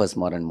he suffers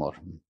more and more.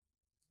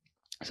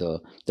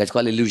 So that's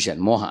called illusion,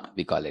 moha,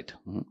 we call it.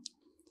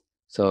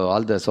 So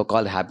all the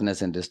so-called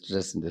happiness and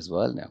distress in this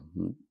world,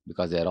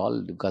 because they are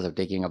all because of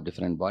taking up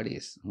different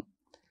bodies.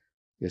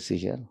 You see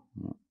here.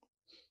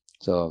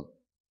 So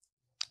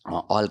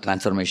all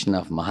transformation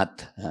of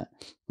Mahat,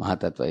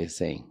 Mahatattva is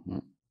saying.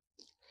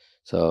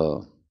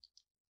 So,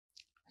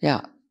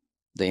 yeah,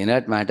 the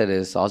inert matter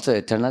is also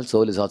eternal,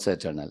 soul is also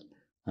eternal.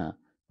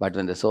 But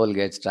when the soul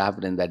gets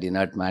trapped in that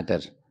inert matter,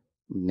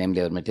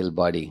 namely our material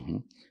body,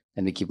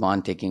 then we keep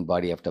on taking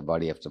body after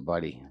body after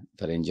body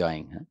for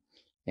enjoying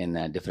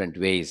in different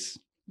ways.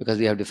 Because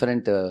we have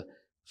different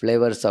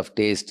flavors of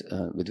taste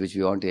with which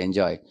we want to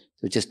enjoy,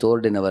 which is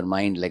stored in our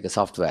mind like a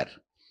software.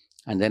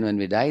 And then when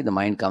we die, the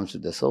mind comes to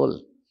the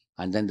soul.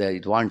 And then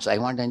it wants, I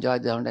want to enjoy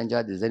this, I want to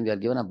enjoy this. Then we are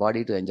given a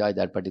body to enjoy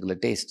that particular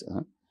taste.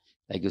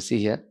 Like you see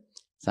here,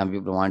 some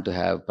people want to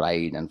have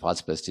pride and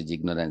false prestige,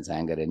 ignorance,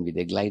 anger, envy.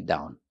 They glide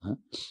down.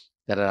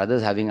 There are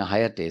others having a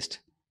higher taste,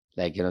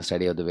 like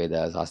study of the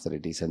Vedas,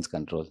 austerity, sense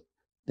control.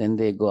 Then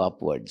they go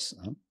upwards.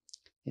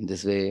 In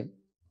this way,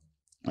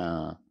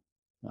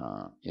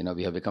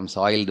 we have become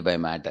soiled by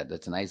matter.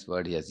 That's a nice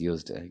word he has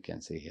used. You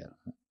can see here.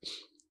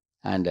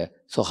 And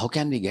so how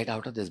can we get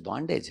out of this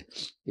bondage?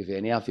 If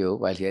any of you,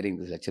 while hearing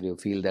this lecture, you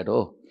feel that,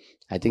 oh,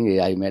 I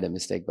think I made a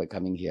mistake by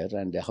coming here,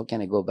 and how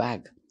can I go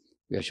back?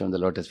 We have shown the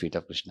lotus feet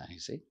of Krishna, you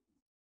see.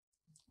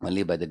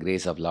 Only by the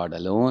grace of Lord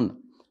alone,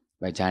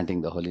 by chanting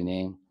the holy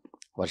name,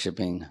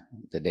 worshipping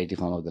the deity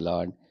form of the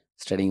Lord,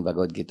 studying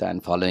Bhagavad Gita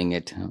and following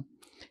it.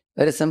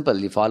 Very simple.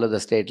 You follow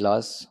the state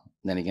laws,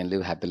 then you can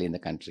live happily in the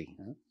country.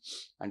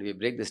 And if you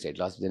break the state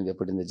laws, then we are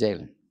put in the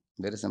jail.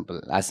 Very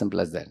simple. As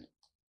simple as that.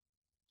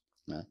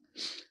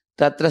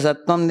 Tatra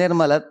sattvam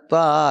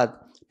nirmalatvat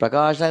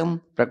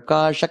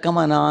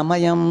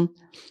prakashakamanayam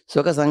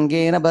sukha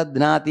sangena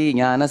badhnati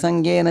jnana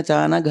sangena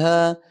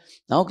chanagha.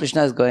 Now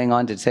Krishna is going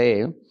on to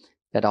say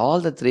that all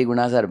the three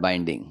gunas are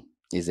binding,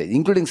 he says,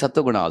 including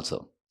sattva guna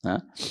also.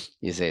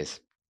 He says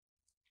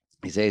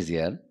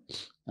here,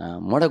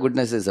 mode of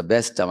goodness is the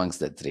best amongst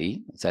the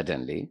three,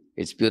 certainly.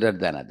 It's purer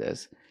than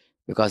others.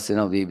 Because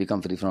we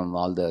become free from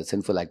all the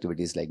sinful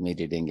activities like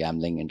meditating,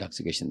 gambling,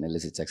 intoxication,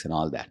 illicit sex and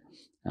all that.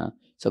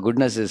 So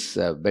goodness is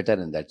better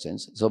in that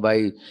sense. So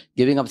by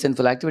giving up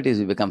sinful activities,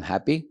 we become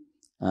happy.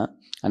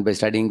 And by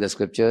studying the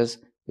scriptures,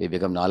 we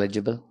become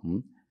knowledgeable.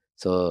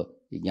 So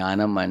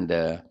jnanam and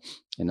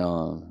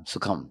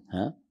sukham.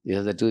 These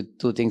are the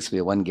two things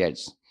one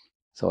gets.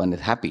 So one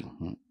is happy.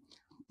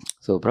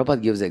 So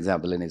Prabhupada gives an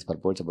example in his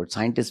purports about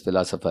scientist,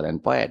 philosopher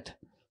and poet.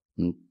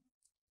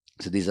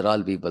 So these are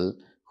all people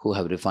who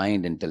have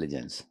refined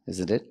intelligence,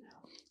 isn't it?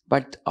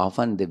 But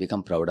often they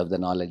become proud of the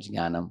knowledge,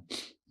 jnanam.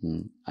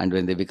 And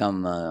when they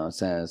become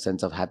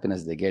sense of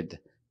happiness they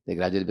get, they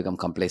gradually become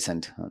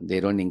complacent. They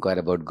don't inquire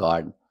about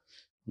God.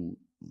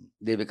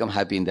 They become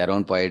happy in their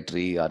own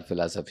poetry or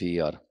philosophy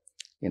or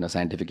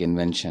scientific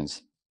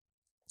inventions.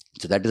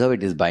 So that is how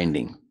it is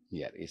binding.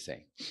 Here he's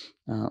saying.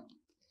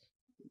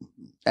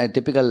 A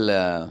typical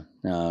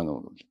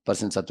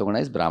person sattva-guna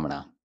is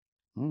Brahmana.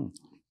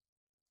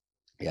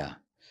 Yeah.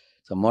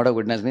 So mode of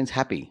goodness means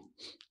happy.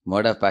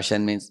 Mode of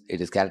passion means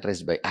it is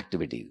characterized by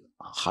activity,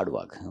 hard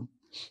work.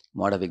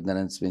 Mode of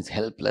ignorance means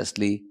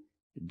helplessly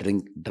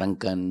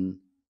drunken,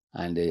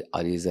 and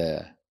or is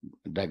a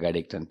drug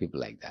addict and people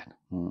like that,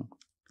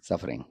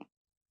 suffering.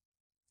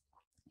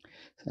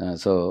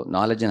 So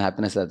knowledge and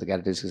happiness are the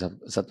characteristics of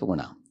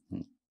sattva-guna.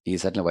 He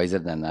is certainly wiser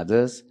than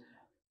others.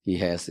 He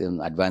has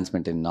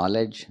advancement in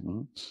knowledge.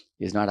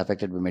 He is not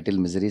affected by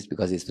material miseries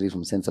because he is free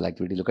from sinful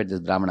activity. Look at this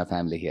Brahmana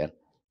family here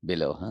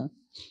below.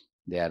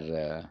 They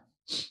are,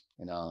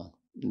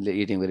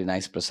 eating very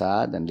nice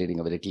prasad and leading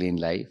a very clean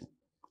life.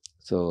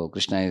 So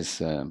Krishna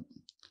is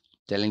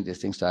telling these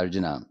things to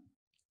Arjuna.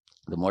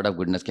 The mode of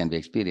goodness can be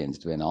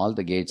experienced when all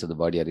the gates of the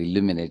body are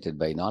illuminated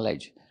by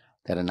knowledge.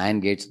 There are 9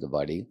 gates of the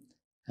body.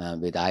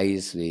 With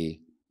eyes, we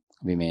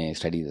may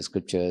study the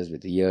scriptures.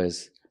 With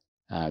ears,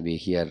 we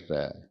hear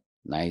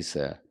nice,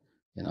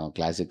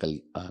 classical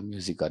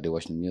music or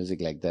devotional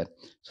music like that.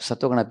 So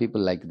Sattva-guna people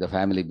like the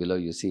family below,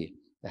 you see,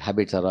 the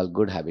habits are all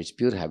good habits,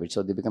 pure habits.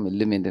 So they become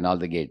illumined in all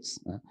the gates.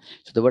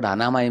 So the word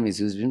anamayam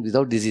is used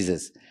without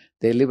diseases.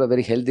 They live a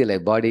very healthy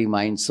life. Body,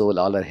 mind, soul,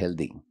 all are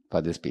healthy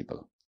for these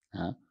people.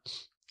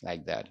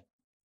 Like that.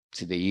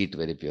 See, they eat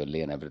very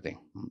purely and everything.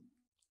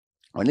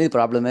 Only the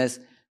problem is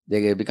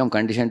they become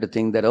conditioned to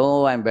think that,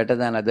 oh, I'm better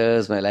than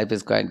others. My life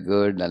is quite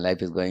good. My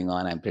life is going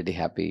on. I'm pretty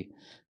happy.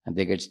 And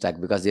they get stuck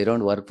because they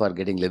don't work for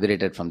getting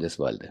liberated from this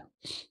world.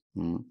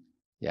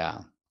 Yeah.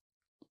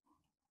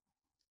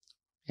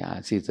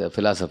 Yeah, see, it's a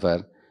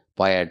philosopher.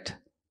 poet,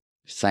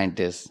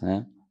 scientist.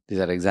 These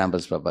are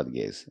examples Prabhupada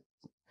gives.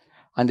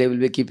 And they will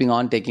be keeping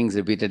on taking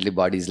repeatedly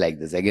bodies like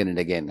this again and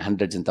again,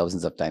 hundreds and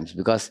thousands of times,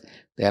 because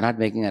they are not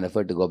making an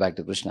effort to go back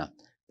to Krishna.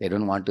 They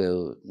don't want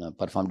to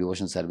perform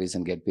devotion service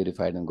and get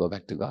purified and go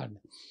back to God.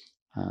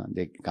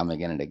 They come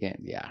again and again.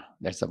 Yeah,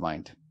 that's the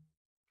point.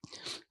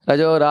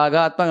 Rajo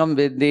ragatmakam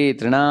viddhi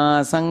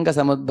trina sanga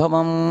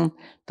samudbhavam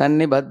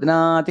tanni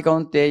badnati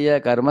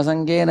kaunteya karma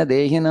sangena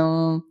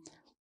dehinam.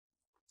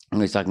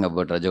 He's talking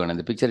about Rajogana.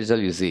 The picture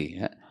itself you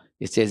see,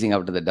 he's chasing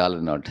after the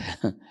dollar note.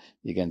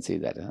 You can see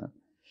that.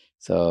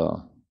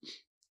 So,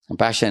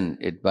 passion,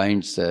 it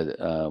binds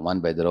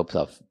one by the ropes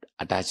of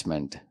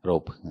attachment,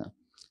 rope,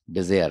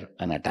 desire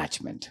and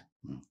attachment.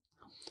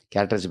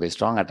 Characterized by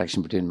strong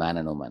attraction between man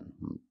and woman.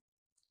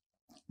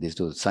 These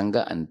two,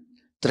 Sangha and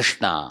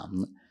Trishna.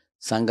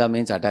 Sangha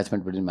means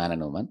attachment between man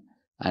and woman,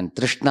 and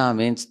Trishna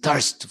means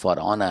thirst for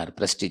honor,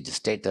 prestige,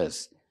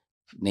 status,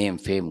 name,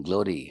 fame,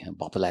 glory, and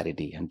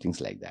popularity, and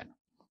things like that.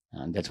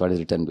 And that's what is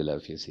written below,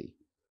 if you see.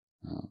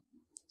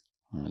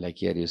 Like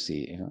here you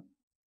see,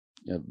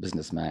 a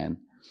businessman,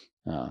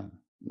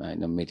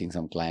 meeting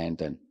some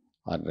client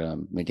or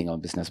meeting a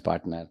business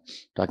partner,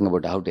 talking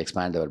about how to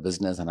expand our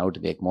business and how to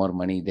make more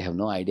money. They have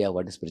no idea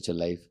what is spiritual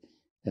life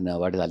and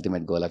what is the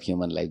ultimate goal of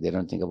human life. They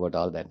don't think about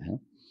all that.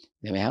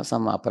 They may have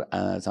some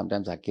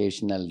sometimes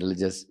occasional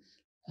religious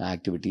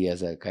activity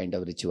as a kind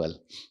of ritual,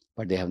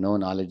 but they have no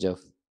knowledge of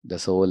the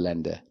soul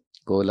and the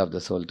goal of the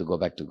soul to go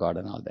back to God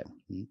and all that.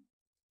 You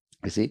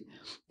see,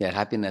 they are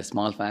happy in a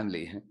small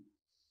family,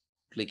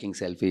 clicking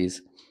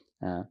selfies,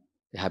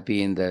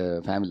 happy in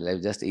the family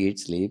life, just eat,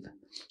 sleep,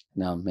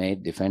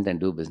 mate, defend and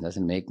do business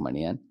and make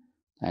money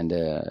and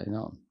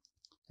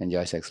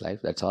enjoy sex life.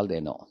 That's all they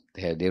know.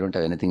 They don't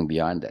have anything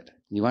beyond that.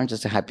 You want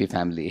just a happy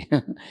family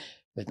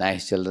with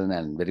nice children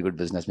and very good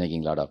business,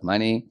 making a lot of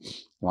money.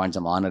 You want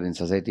some honor in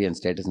society and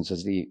status in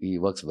society. He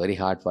works very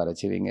hard for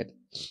achieving it,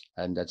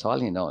 and that's all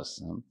he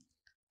knows.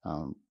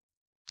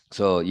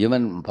 So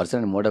even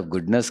person in mode of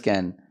goodness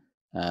can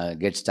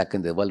get stuck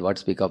in the world. What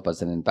speak of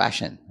person in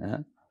passion?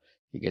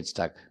 He gets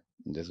stuck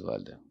in this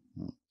world.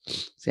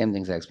 Same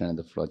things I explained in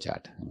the flow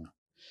chart.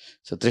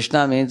 So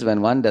Trishna means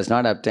when one does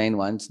not obtain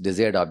one's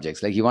desired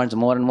objects. Like he wants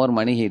more and more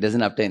money, he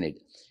doesn't obtain it.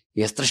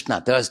 He has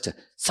Trishna, thirst.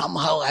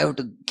 Somehow I have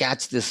to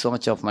catch this so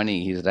much of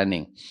money. He's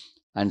running.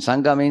 And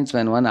Sangha means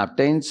when one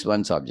obtains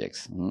one's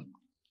objects.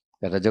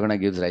 The Rajoguna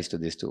gives rise to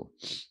these two.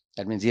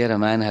 That means here a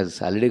man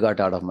has already got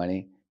out of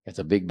money. He has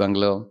a big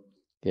bungalow.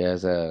 He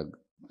has a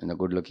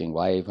good-looking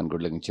wife and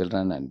good-looking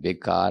children and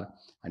big car.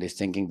 And he's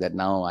thinking that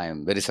now I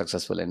am very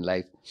successful in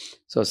life.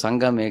 So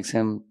Sangha makes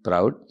him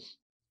proud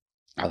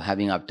of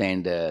having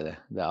obtained the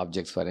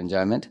objects for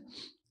enjoyment.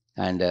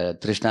 And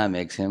Trishna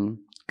makes him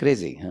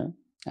crazy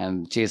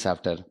and chase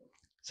after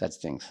such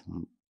things.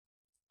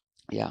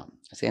 Yeah,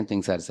 same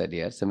things are said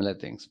here, similar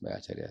things by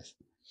Acharyas.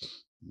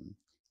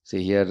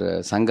 See here,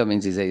 Sangha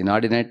means is an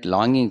inordinate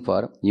longing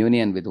for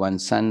union with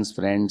one's sons,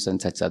 friends,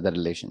 and such other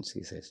relations,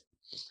 he says.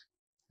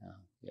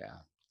 Yeah,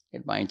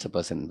 it binds a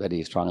person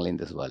very strongly in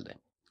this world.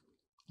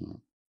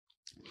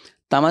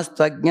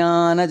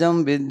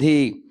 Tamastvajnanajam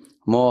vidhi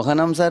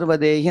mohanam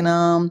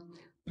sarvadehinam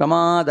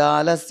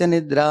pramaadalasya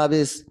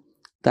nidravis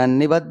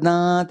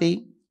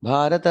tannibadnati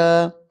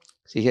bharata.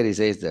 See here he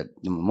says that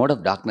the mode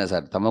of darkness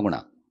are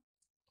tamaguna.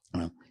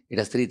 It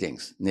has three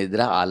things: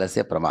 nidra,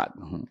 alasya, pramad.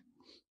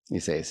 He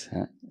says,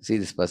 see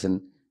this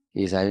person,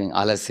 he is having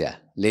alasya,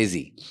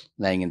 lazy,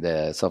 lying in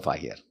the sofa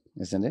here,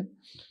 isn't it?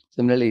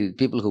 Similarly,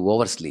 people who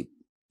oversleep,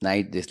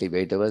 night they sleep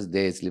 8 hours,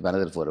 they sleep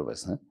another 4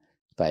 hours,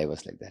 5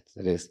 hours like that.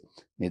 That is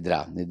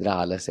nidra,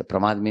 alasya.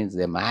 Pramad means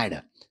they're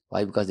mad.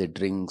 Why? Because they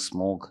drink,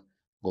 smoke,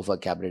 go for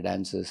cabaret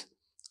dances,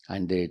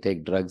 and they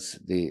take drugs.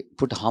 They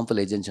put harmful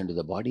agents into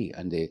the body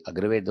and they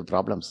aggravate the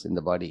problems in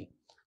the body.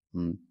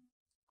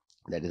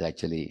 That is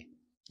actually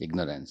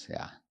ignorance.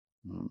 Yeah.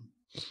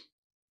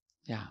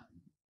 Yeah.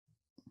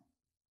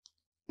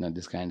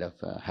 This kind of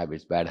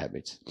habits, bad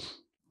habits.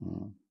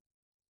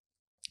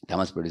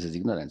 Tamas produces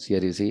ignorance.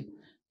 Here you see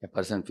a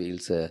person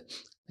feels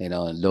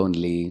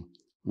lonely,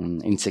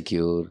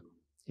 insecure,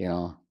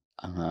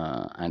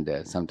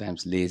 and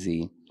sometimes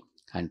lazy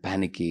and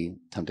panicky.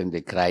 Sometimes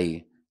they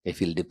cry, they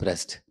feel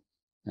depressed.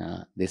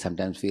 They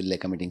sometimes feel like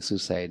committing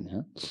suicide.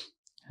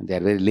 And they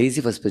are very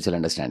lazy for spiritual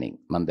understanding.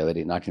 They're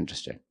very not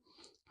interested.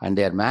 And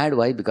they are mad.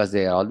 Why? Because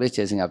they are always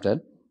chasing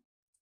after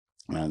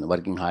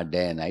working hard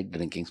day and night,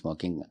 drinking,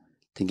 smoking,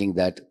 thinking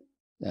that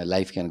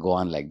life can go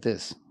on like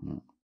this.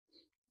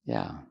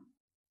 Yeah.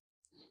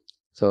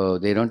 So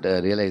they don't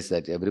realize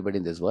that everybody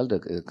in this world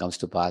comes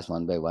to pass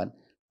one by one.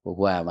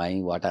 Who am I?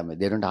 What am I?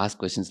 They don't ask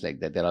questions like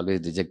that. They're always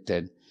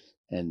dejected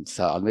and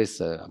so always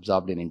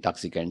absorbed in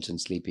intoxicants and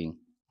sleeping.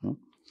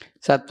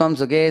 Sattvam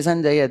sukhe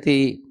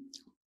sanjayati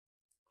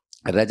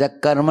rajak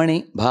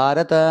karmani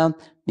bharata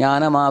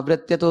jnanam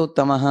avrityatu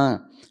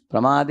tamaha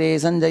pramade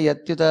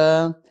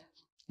sanjayatyuta.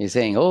 He's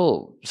saying,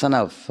 oh, son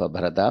of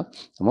Bharata,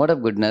 the mode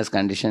of goodness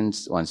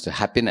conditions wants to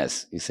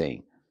happiness, he's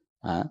saying.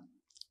 That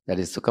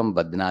is Sukham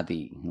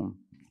Badnati.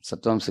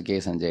 Sattvam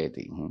Sukhe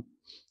Sanjayati.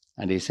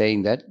 And he's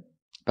saying that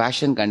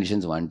passion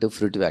conditions one to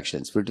fruitive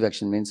actions. Fruitive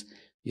action means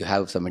you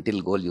have some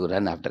material goal, you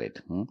run after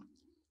it.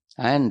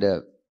 And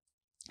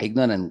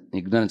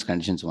ignorance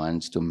conditions one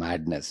to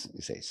madness,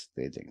 he says,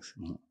 three things.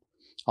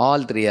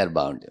 All three are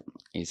bound,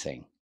 he's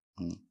saying.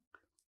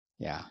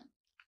 Yeah.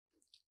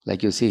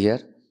 Like you see here,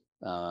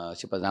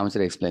 Sripad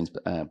Ramacharya explains,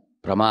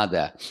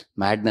 pramada,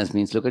 madness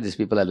means look at these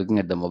people are looking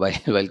at the mobile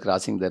while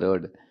crossing the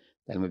road.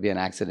 There may be an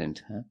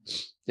accident.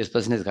 This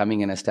person is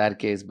coming in a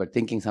staircase, but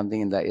thinking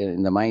something in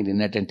the mind,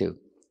 inattentive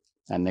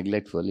and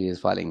neglectful. He is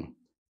falling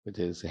with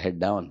his head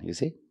down. You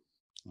see.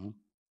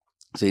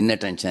 So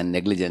inattention,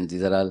 negligence,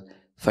 these are all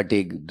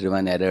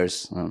fatigue-driven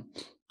errors,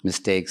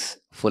 mistakes,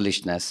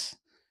 foolishness,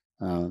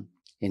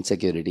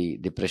 insecurity,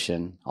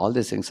 depression. All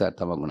these things are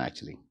tamaguna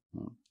actually.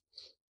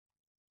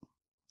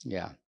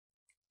 Yeah.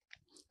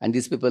 And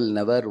these people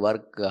never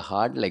work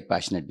hard like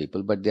passionate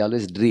people, but they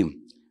always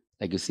dream,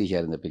 like you see here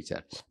in the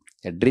picture.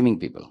 They're dreaming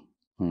people.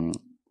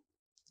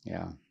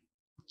 Yeah.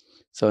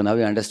 So now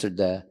we understood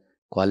the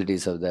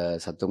qualities of the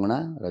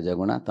Sattva-guna,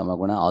 Rajaguna,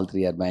 Tamaguna, all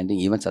three are binding,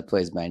 even Sattva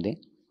is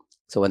binding.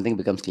 So one thing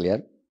becomes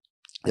clear,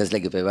 just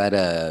like if I wear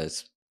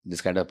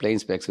this kind of plain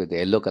specs with a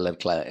yellow color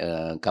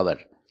cover,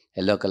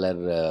 yellow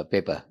color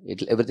paper,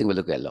 everything will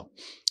look yellow.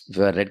 If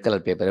you wear red color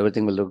paper,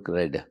 everything will look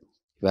red. If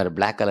you wear a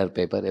black color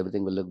paper,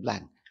 everything will look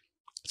black.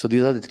 So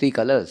these are the three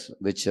colors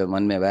which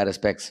one may wear as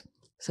specs.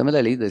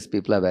 Similarly, these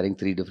people are wearing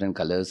three different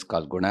colors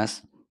called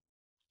gunas.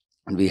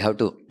 And we have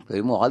to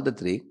remove all the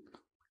three.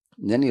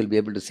 Then you'll be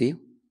able to see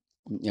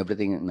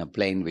everything in a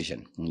plain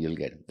vision. You'll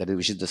get that is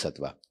Vishuddha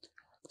Sattva.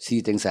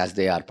 See things as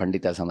they are,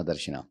 Pandita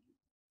Samadarshina.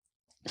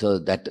 So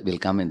that will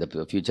come in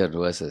the future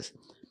verses.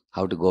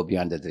 How to go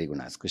beyond the three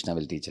gunas. Krishna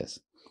will teach us.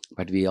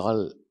 But we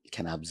all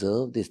can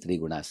observe these three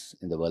gunas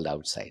in the world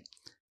outside.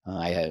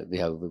 We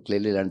have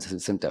clearly learned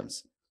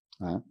symptoms.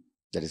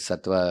 That is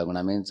Sattva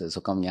guna means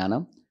Sukham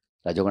Jnanam,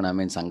 Rajoguna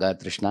means Sangha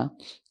Trishna,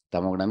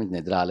 Tamoguna means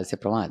Nidra Alasya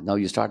Pramad. Now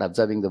you start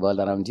observing the world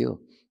around you.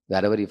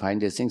 Wherever you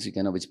find these things, you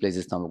can know which place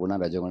is Tamoguna,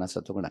 Rajoguna,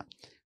 Sattva.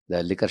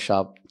 The liquor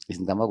shop is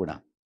in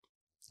Tamoguna.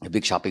 A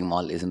big shopping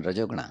mall is in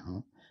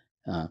Rajoguna.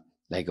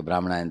 Like a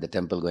Brahmana in the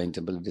temple, going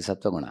temple, it is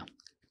Sattva.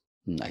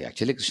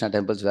 Actually, Krishna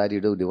temples where you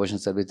do devotion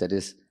service, that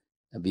is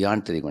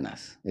beyond three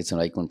gunas. It's in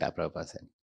Vaikuntha, Prabhupada said.